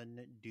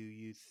one do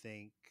you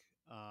think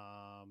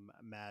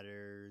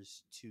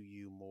matters to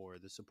you more,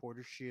 the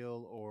supporter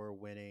shield or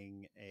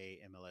winning a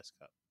MLS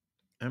Cup?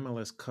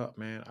 MLS Cup,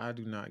 man. I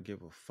do not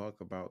give a fuck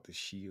about the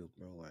Shield,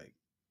 bro. Like,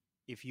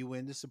 if you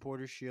win the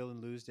supporter shield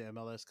and lose the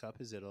MLS Cup,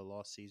 is it a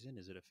lost season?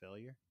 Is it a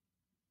failure?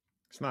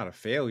 it's not a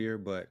failure,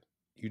 but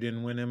you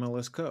didn't win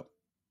MLS Cup.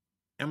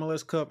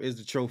 MLS Cup is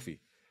the trophy.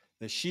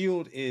 The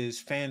Shield is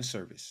fan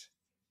service.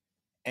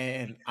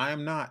 And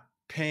I'm not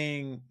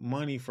paying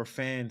money for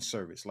fan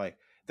service. Like,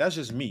 that's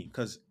just me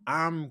because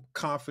I'm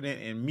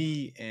confident in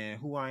me and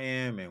who I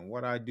am and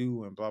what I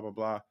do and blah, blah,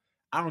 blah.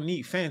 I don't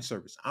need fan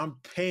service. I'm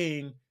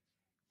paying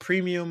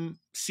premium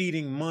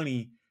seating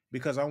money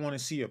because I want to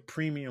see a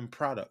premium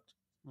product,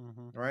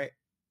 right?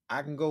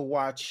 I can go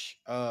watch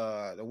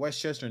the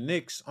Westchester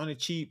Knicks on the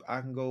cheap.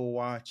 I can go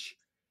watch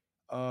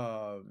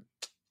the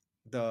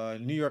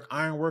New York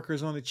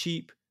Ironworkers on the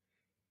cheap.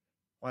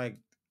 Like,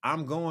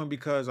 I'm going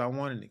because I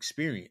want an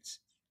experience.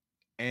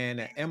 And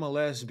the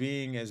MLS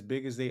being as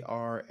big as they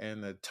are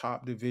and the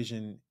top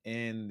division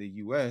in the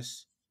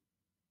US,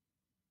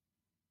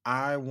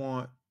 I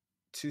want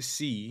to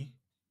see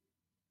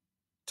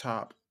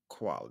top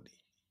quality.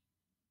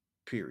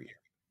 Period.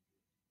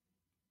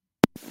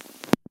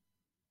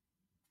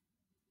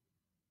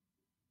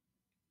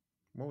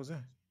 What was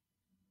that?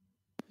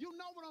 You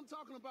know what I'm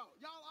talking about.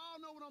 Y'all all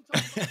know what I'm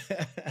talking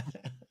about.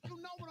 You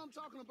know what I'm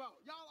talking about.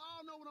 Y'all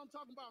all know what I'm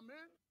talking about,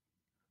 man.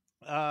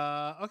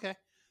 Okay.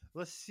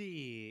 Let's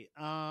see.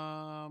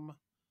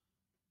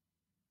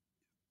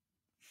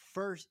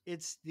 First,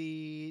 it's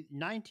the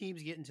 9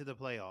 teams get into the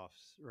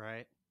playoffs,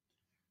 right?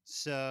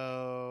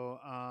 So,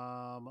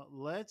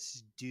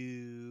 let's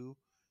do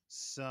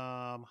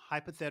some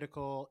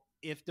hypothetical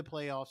if the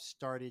playoffs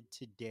started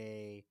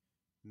today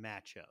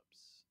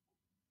matchups.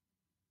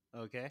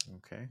 Okay.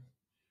 Okay.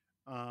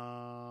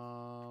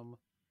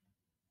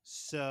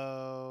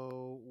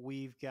 So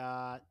we've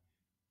got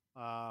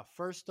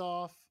first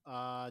off,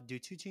 do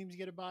 2 teams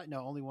get a bye? No,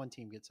 only 1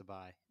 team gets a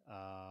bye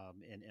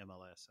in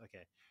MLS.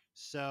 Okay.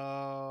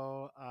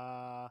 So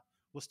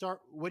we'll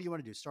start. What do you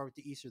want to do? Start with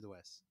the East or the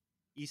West?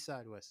 East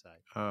side, West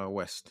side.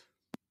 West.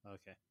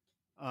 Okay.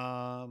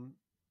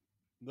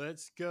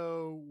 Let's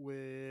go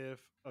with.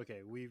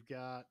 Okay, we've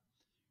got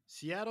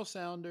Seattle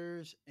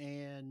Sounders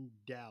and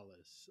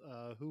Dallas.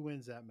 Who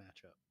wins that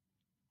matchup?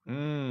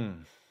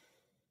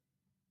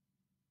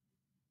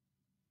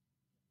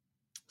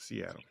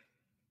 Seattle.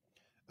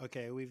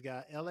 Okay, we've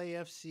got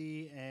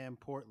LAFC and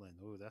Portland.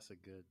 Oh, that's a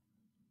good.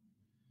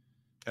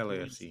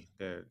 LAFC.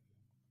 They're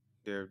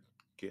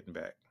getting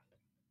back.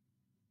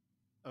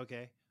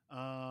 Okay.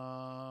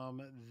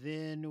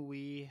 Then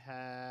we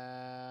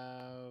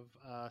have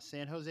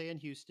San Jose and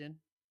Houston.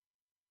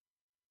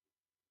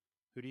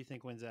 Who do you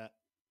think wins that?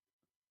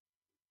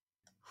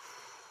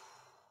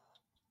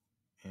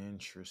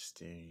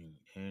 Interesting.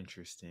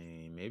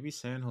 Maybe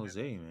San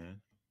Jose,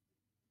 man.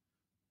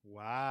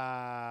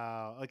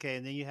 Wow. Okay,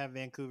 and then you have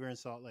Vancouver and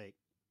Salt Lake.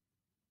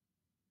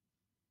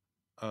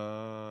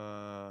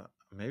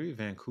 Maybe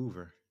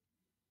Vancouver.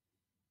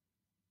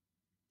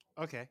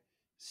 Okay.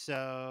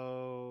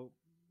 So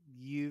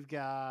you've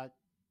got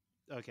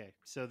okay.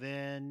 So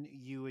then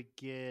you would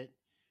get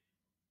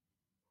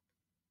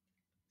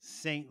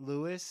St.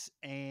 Louis,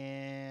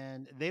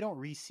 and they don't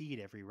reseed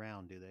every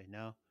round, do they?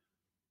 No.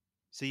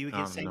 So you would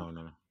get St.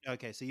 No.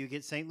 Okay, so you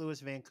get St.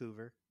 Louis,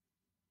 Vancouver.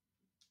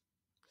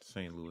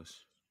 St.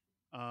 Louis.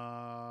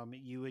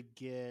 You would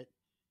get.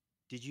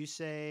 Did you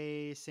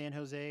say San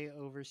Jose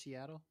over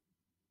Seattle?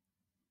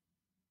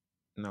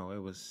 No, it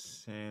was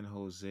San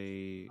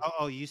Jose.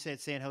 Oh, you said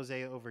San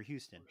Jose over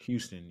Houston.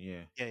 Houston,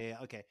 yeah. Yeah.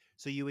 Okay,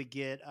 so you would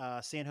get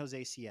San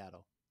Jose,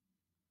 Seattle.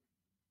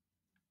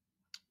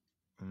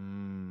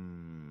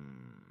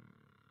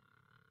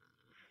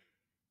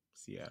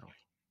 Seattle.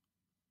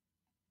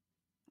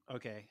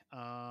 Okay.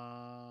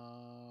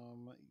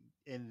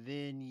 And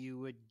then you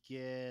would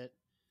get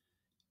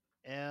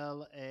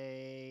LAFC.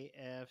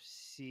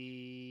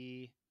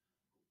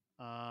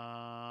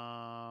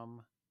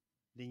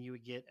 Then you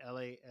would get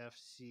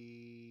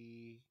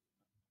LAFC.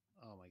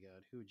 Oh my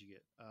God, who would you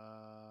get?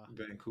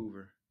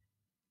 Vancouver.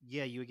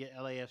 Yeah, you would get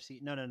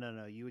LAFC.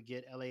 No. You would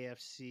get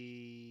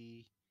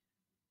LAFC.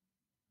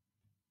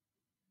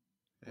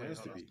 It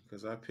has to be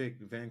because I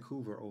picked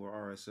Vancouver over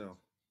RSL.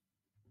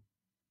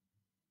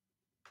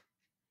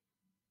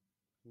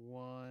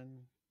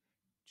 1,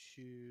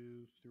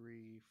 2,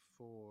 3,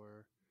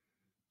 4.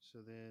 So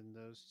then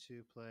those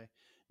 2 play.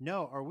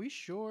 No, are we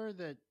sure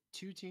that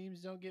 2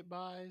 teams don't get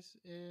buys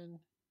in?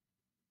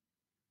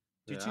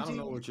 I don't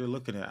know what you're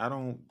looking at. I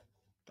don't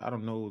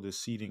know the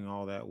seeding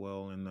all that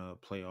well in the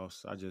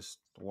playoffs. I just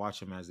watch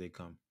them as they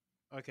come.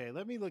 Okay,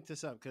 let me look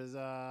this up because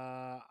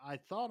I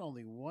thought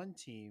only 1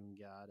 team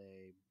got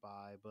a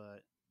bye,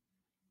 but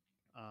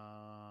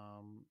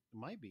it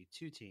might be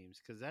 2 teams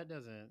because that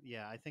doesn't.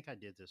 Yeah, I think I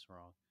did this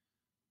wrong.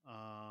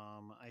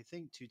 I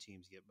think 2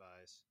 teams get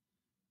buys.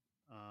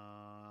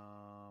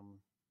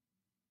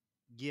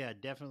 Yeah,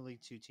 definitely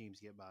 2 teams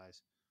get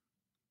buys.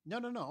 No.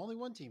 Only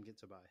 1 team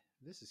gets a bye.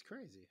 This is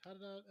crazy. How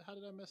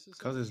did I mess this up?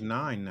 Because it's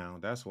 9 now.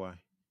 That's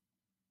why.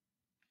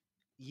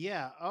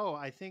 Yeah. Oh,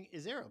 I think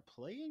is there a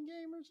play-in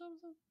game or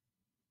something?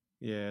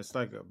 Yeah, it's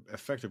like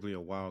effectively a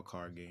wild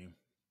card game.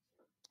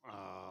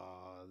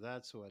 Oh,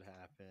 that's what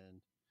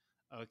happened.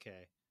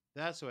 Okay,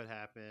 that's what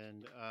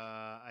happened.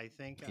 I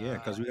think. Yeah,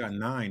 because we got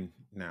 9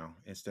 now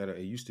instead of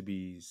it used to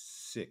be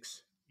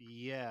 6.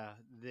 Yeah,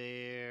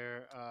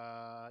 there.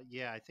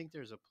 Yeah, I think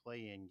there's a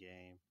play-in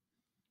game.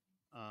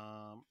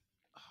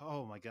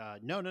 Oh my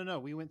God, no.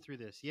 We went through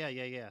this.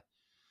 Yeah.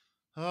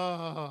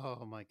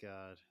 Oh my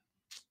God.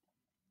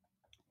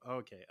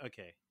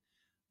 Okay.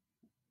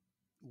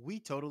 We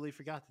totally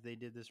forgot that they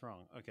did this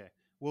wrong. Okay.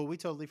 Well, we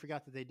totally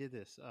forgot that they did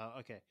this.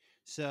 Okay.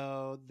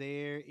 So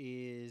there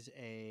is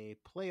a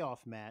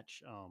playoff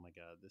match. Oh my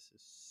God, this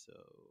is so.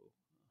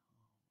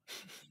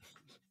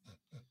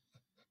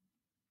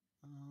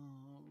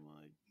 Oh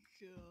my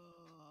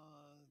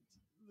God,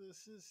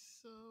 this is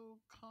so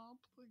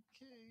complicated.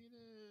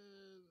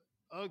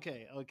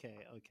 Okay. All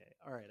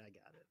right, I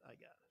got it.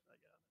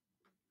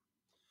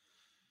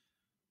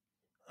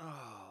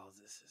 Oh,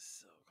 this is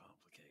so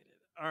complicated.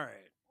 All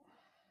right.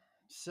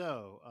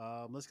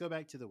 So let's go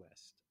back to the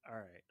West. All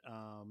right.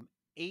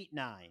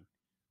 8-9.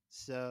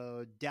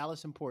 So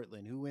Dallas and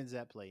Portland. Who wins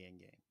that play-in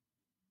game?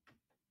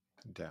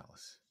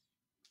 Dallas.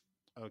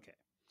 Okay.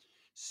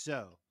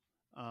 So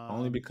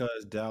Only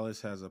because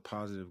Dallas has a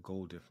positive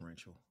goal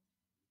differential.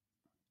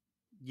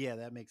 yeah,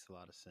 that makes a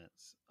lot of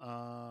sense.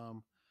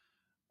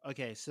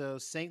 Okay, so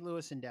St.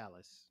 Louis and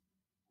Dallas.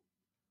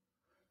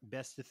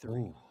 Best of 3.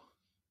 Ooh.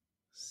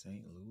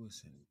 St.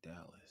 Louis and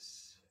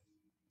Dallas.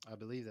 I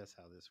believe that's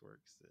how this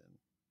works then.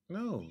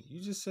 No,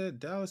 you just said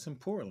Dallas and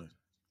Portland.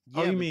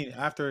 Yeah, oh, you but- mean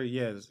after?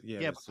 Yeah. So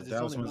because it's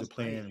Dallas only wins one a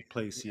play play. and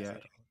play Yeah,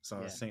 Seattle.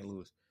 So yeah. St.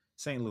 Louis.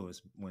 St.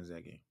 Louis wins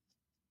that game.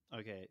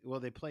 Okay. Well,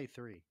 they play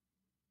 3.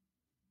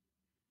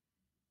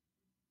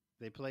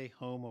 They play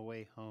home,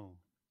 away, home.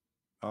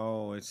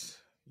 Oh, this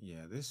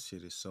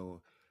shit is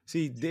so.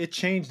 See, it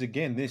changed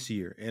again this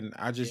year, and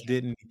I just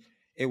didn't.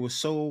 It was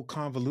so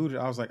convoluted.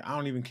 I was like, I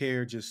don't even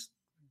care. Just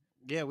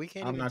Yeah, we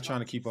can't. I'm even not trying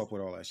to talk- keep up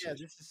with all that Yeah, shit.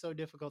 this is so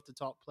difficult to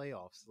talk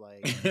playoffs.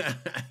 Like,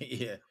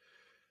 Yeah,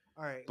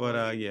 all right, but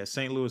well, yeah,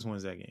 St. Louis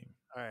wins that game.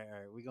 all right,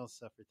 we're gonna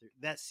suffer through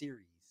that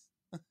series.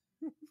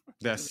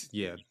 That's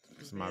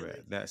it's my Man,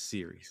 bad. That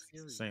series,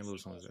 series. St.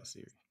 Louis wins that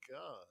series.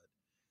 God,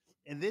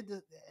 and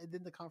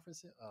then the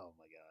conference. Oh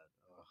my God.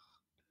 Ugh.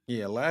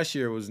 Yeah, last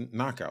year was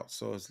knockouts.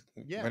 So it's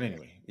Yeah. But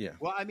anyway, yeah.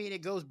 Well, I mean,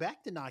 it goes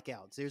back to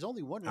knockouts. There's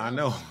only one I round.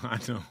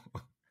 know.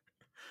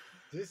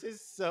 This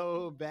is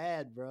so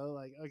bad, bro.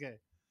 Like, okay.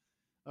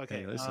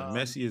 Hey, listen,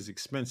 Messi is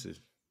expensive.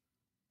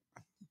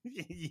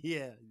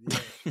 yeah.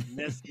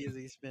 Messi is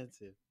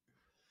expensive.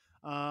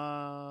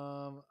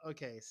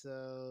 Okay,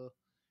 so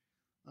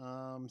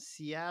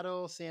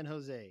Seattle, San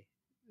Jose.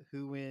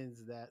 Who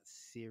wins that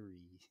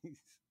series?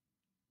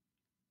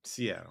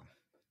 Seattle.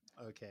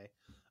 Okay.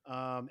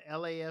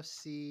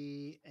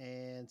 LAFC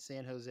and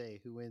San Jose.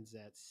 Who wins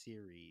that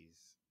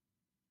series?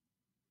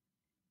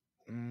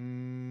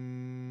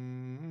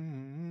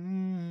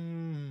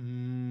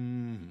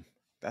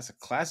 That's a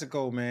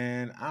classico,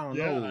 man. I don't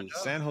Yeah, I know. know.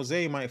 San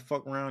Jose might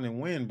fuck around and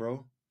win,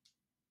 bro.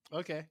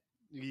 Okay.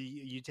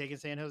 You taking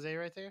San Jose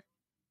right there?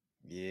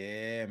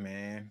 Yeah,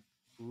 man.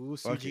 Ooh,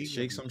 Fuck it. Sujin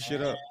Shake some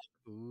shit up.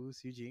 Ooh,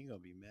 Sujin gonna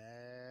be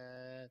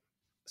mad.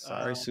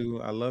 Sorry, Sue.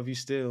 I love you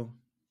still.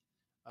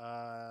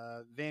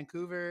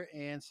 Vancouver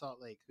and Salt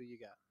Lake. Who you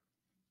got?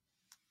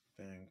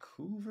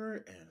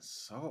 Vancouver and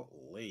Salt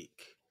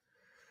Lake.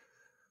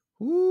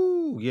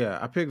 Ooh, yeah.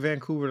 I picked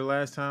Vancouver the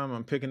last time.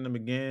 I'm picking them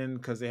again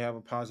because they have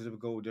a positive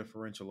goal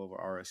differential over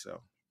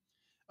RSL.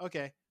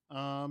 Okay.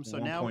 So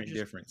 1 now point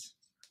difference.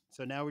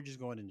 So now we're just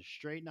going into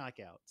straight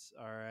knockouts.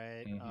 All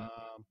right.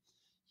 Mhm.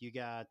 You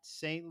got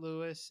St.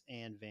 Louis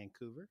and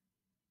Vancouver.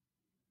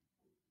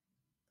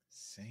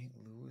 St.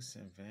 Louis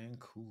and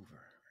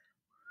Vancouver.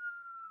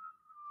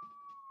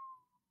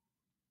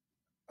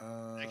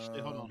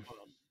 Actually, hold on.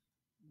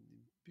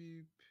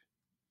 Beep,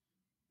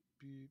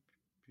 beep,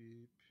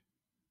 beep.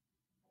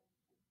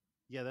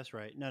 Yeah, that's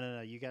right.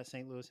 No. You got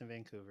St. Louis and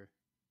Vancouver.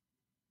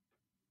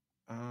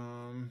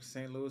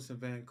 St. Louis and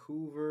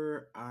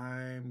Vancouver.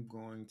 I'm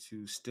going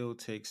to still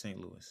take St.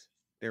 Louis.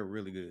 They're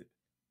really good.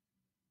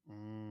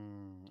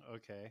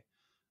 Okay.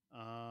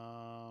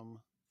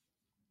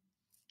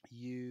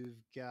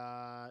 You've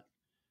got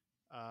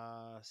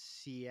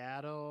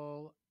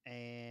Seattle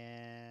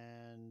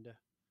and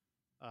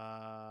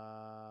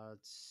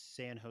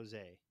San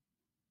Jose.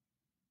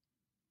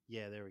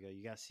 Yeah, there we go.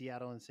 You got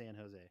Seattle and San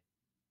Jose.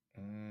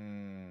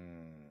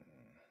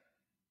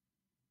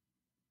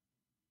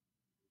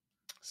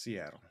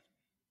 Seattle.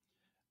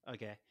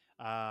 Okay.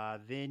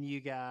 Then you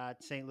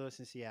got St. Louis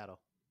and Seattle.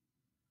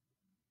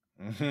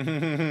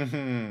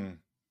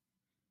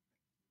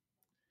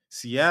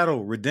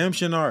 Seattle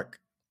redemption arc.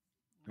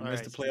 We All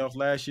missed right, the playoff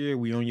last year.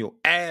 We on your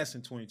ass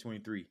in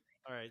 2023.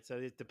 All right. So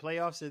the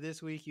playoffs are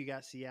this week. You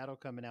got Seattle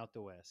coming out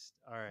the West.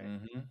 All right.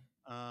 Mm-hmm.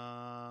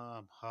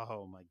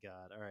 Oh my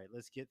God. All right.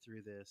 Let's get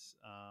through this.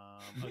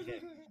 Okay.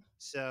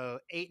 So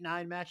 8-9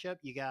 matchup.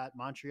 You got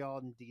Montreal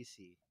and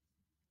DC.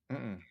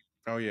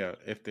 Oh yeah,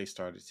 if they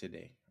started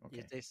today. Okay.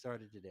 If they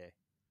started today.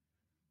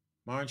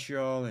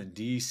 Montreal and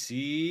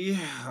DC.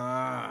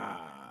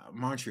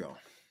 Montreal.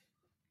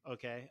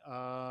 Okay.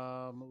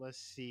 Let's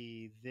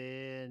see.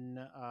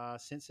 Then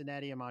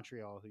Cincinnati and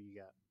Montreal. Who you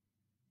got?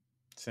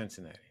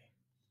 Cincinnati.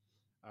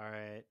 All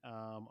right.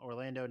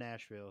 Orlando,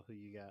 Nashville. Who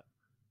you got?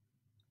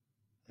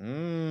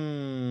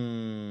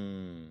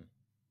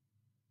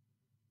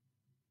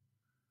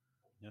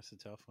 That's a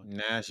tough one.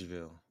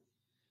 Nashville.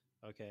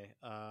 Okay.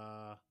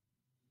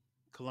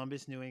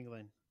 Columbus, New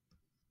England.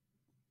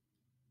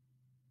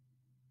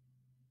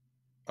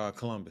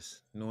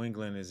 Columbus. New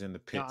England is in the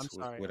No, pits I'm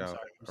sorry. without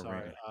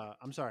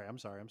I'm sorry. I'm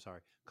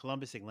sorry.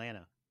 Columbus,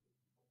 Atlanta.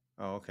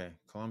 Oh, okay.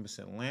 Columbus,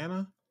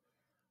 Atlanta.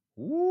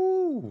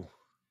 Ooh.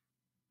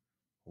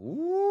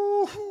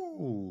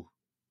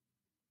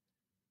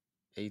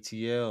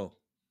 ATL.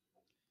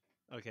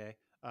 Okay.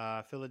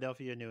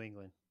 Philadelphia, New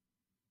England.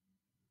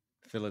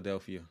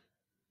 Philadelphia.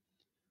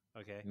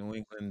 Okay. New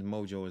England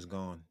mojo is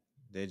gone.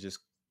 They just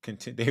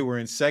They were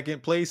in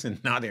second place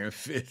and now they're in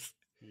fifth,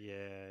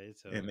 Yeah,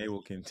 it's over. and they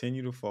will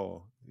continue to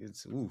fall.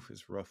 It's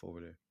rough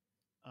over there.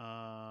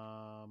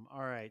 All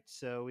right.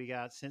 So we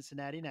got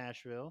Cincinnati,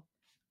 Nashville.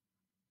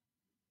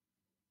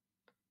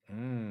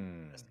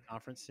 That's the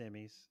conference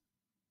semis.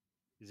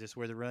 Is this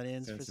where the run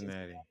ends for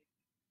Cincinnati.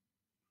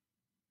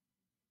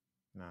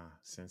 Nah,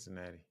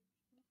 Cincinnati.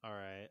 All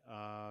right.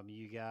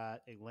 You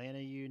got Atlanta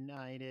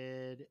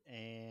United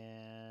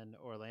and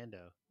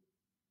Orlando.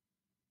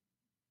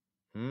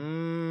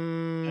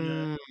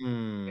 Wait.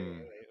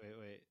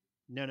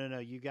 No.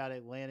 You got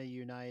Atlanta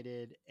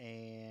United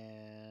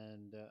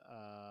and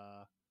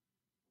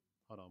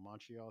hold on,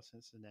 Montreal,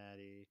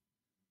 Cincinnati,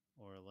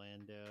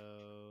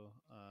 Orlando,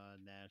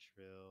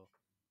 Nashville,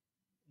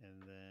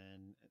 and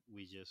then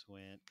we just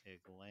went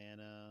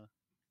Atlanta.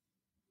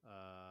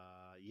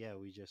 Yeah,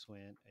 we just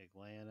went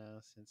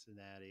Atlanta,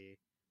 Cincinnati,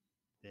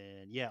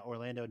 then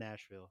Orlando,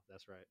 Nashville.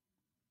 That's right.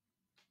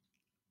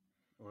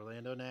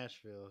 Orlando,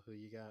 Nashville. Who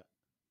you got?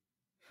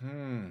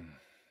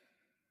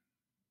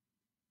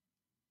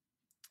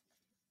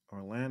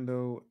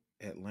 Orlando,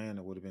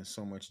 Atlanta would have been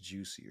so much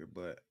juicier,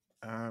 but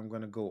I'm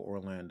gonna go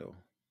Orlando.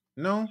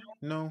 No.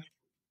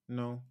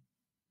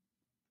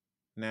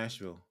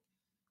 Nashville.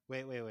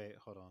 Wait.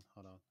 Hold on.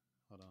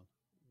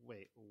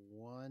 Wait,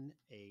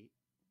 1-8.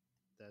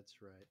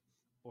 That's right.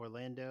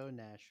 Orlando,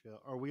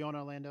 Nashville. Are we on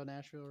Orlando,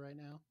 Nashville right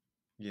now?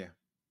 Yeah.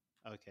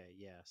 Okay,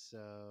 yeah.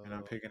 So And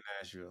I'm picking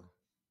Nashville.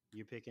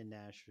 You're picking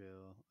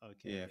Nashville.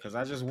 Okay. Yeah, because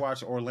I just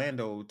watched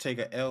Orlando take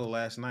a L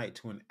last night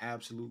to an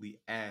absolutely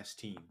ass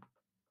team.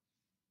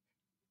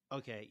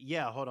 Okay.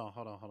 Yeah. Hold on.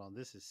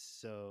 It's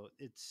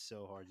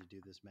so hard to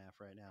do this math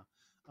right now.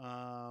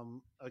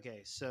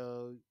 Okay.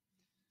 So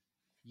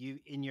you,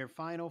 in your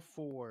final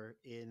four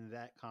in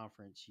that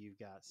conference, you've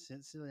got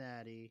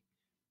Cincinnati,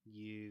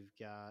 you've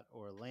got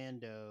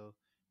Orlando,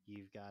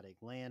 you've got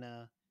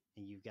Atlanta,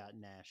 and you've got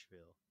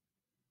Nashville.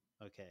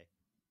 Okay.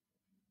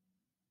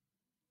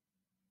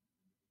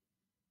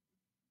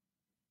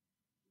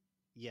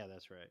 Yeah,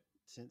 that's right.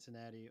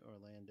 Cincinnati,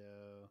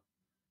 Orlando.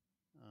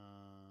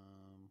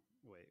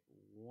 Wait,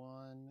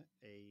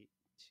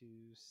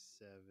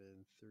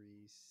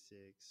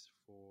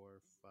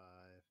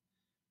 1-8-2-7-3-6-4-5.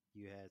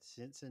 You had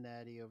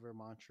Cincinnati over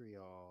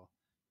Montreal.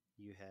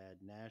 You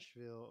had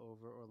Nashville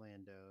over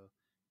Orlando.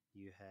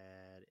 You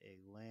had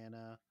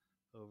Atlanta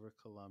over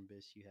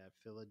Columbus. You had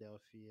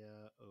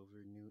Philadelphia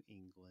over New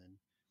England,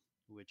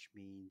 which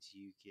means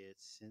you get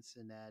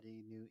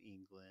Cincinnati, New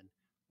England,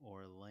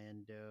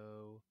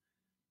 Orlando,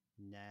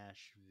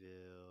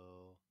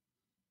 Nashville.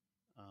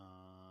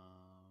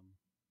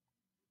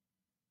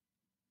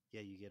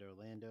 You get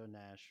Orlando,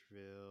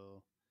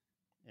 Nashville,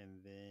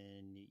 and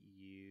then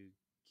you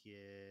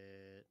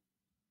get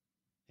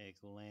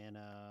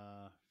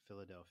Atlanta,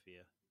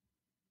 Philadelphia.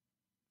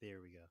 There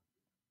we go.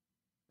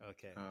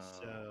 Okay,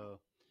 so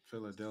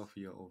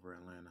Philadelphia over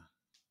Atlanta.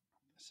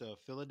 So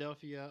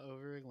Philadelphia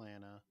over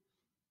Atlanta.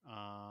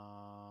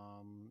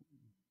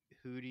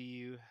 Who do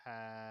you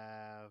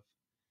have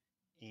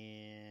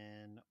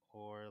in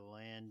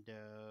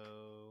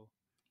Orlando?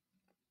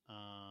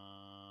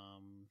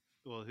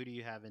 Well, who do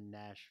you have in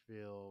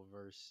Nashville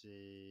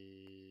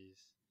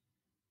versus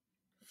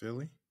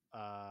Philly?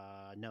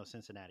 No,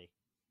 Cincinnati.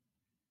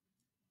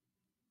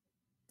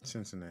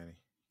 Cincinnati.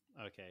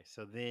 Okay,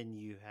 so then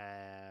you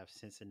have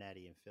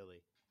Cincinnati and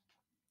Philly.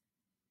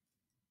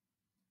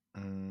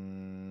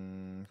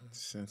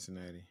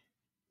 Cincinnati.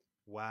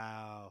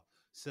 Wow.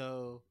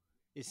 So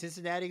is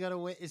Cincinnati gonna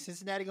win? Is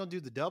Cincinnati gonna do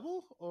the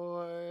double,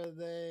 or are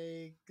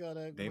they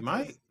gonna? They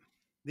might.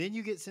 Then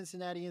you get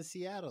Cincinnati and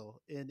Seattle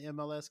in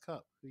MLS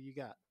Cup. Who you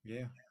got?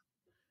 Yeah.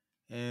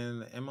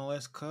 And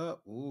MLS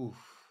Cup, ooh.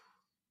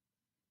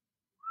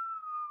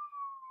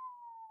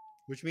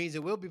 Which means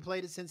it will be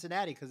played at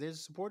Cincinnati because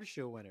there's Supporter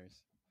Shield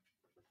winners.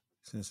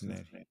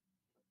 Cincinnati.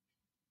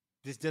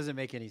 This doesn't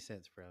make any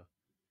sense, bro.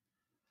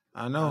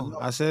 I know.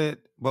 I said,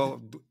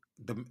 well,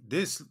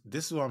 this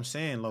is what I'm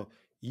saying, Lo.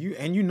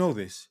 You know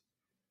this.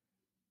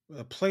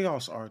 The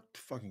playoffs are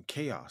fucking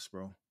chaos,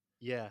 bro.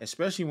 Yeah.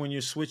 Especially when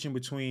you're switching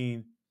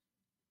between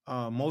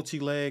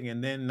multi-leg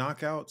and then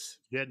knockouts.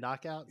 Yeah,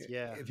 knockouts.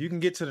 Yeah. If you can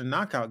get to the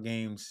knockout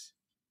games,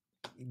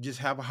 you just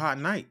have a hot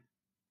night,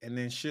 and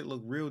then shit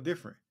look real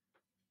different.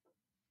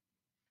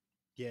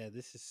 Yeah,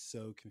 this is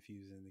so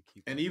confusing to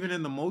keep. And even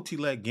in the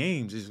multi-leg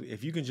games,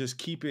 if you can just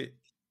keep it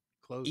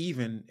close,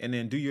 even, and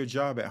then do your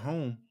job at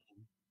home,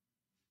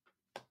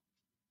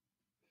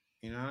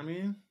 you know what I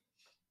mean?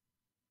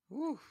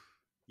 Woo.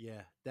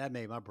 Yeah, that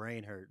made my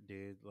brain hurt,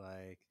 dude.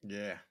 Like,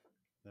 yeah,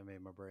 that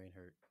made my brain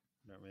hurt.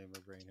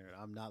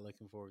 I'm not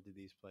looking forward to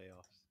these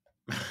playoffs.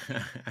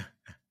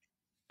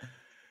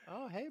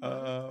 Oh, hey,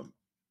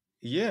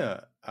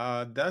 yeah.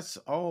 That's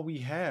all we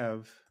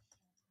have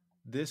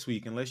this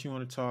week, unless you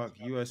want to talk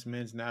U.S.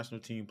 men's national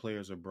team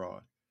players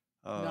abroad.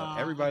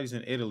 Everybody's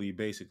in Italy,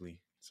 basically.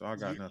 So I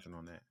got nothing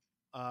on that.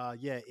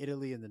 Yeah,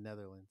 Italy and the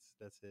Netherlands.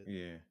 That's it.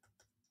 Yeah.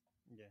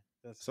 Yeah.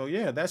 That's So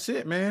yeah, that's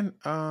it, man.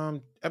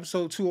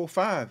 Episode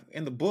 205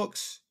 in the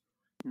books.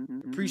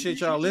 Appreciate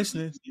y'all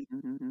listening.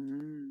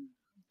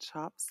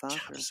 Chop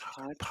Soccer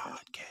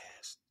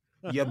Podcast.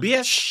 Yeah,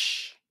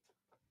 bitch.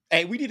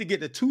 Hey, we need to get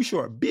the Too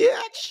Short,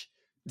 bitch.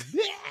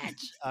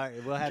 all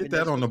right. We'll have Get it that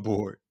next on the week.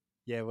 board.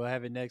 Yeah, we'll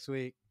have it next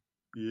week.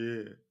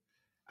 Yeah.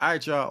 All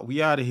right, y'all.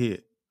 We out of here.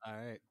 All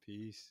right.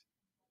 Peace.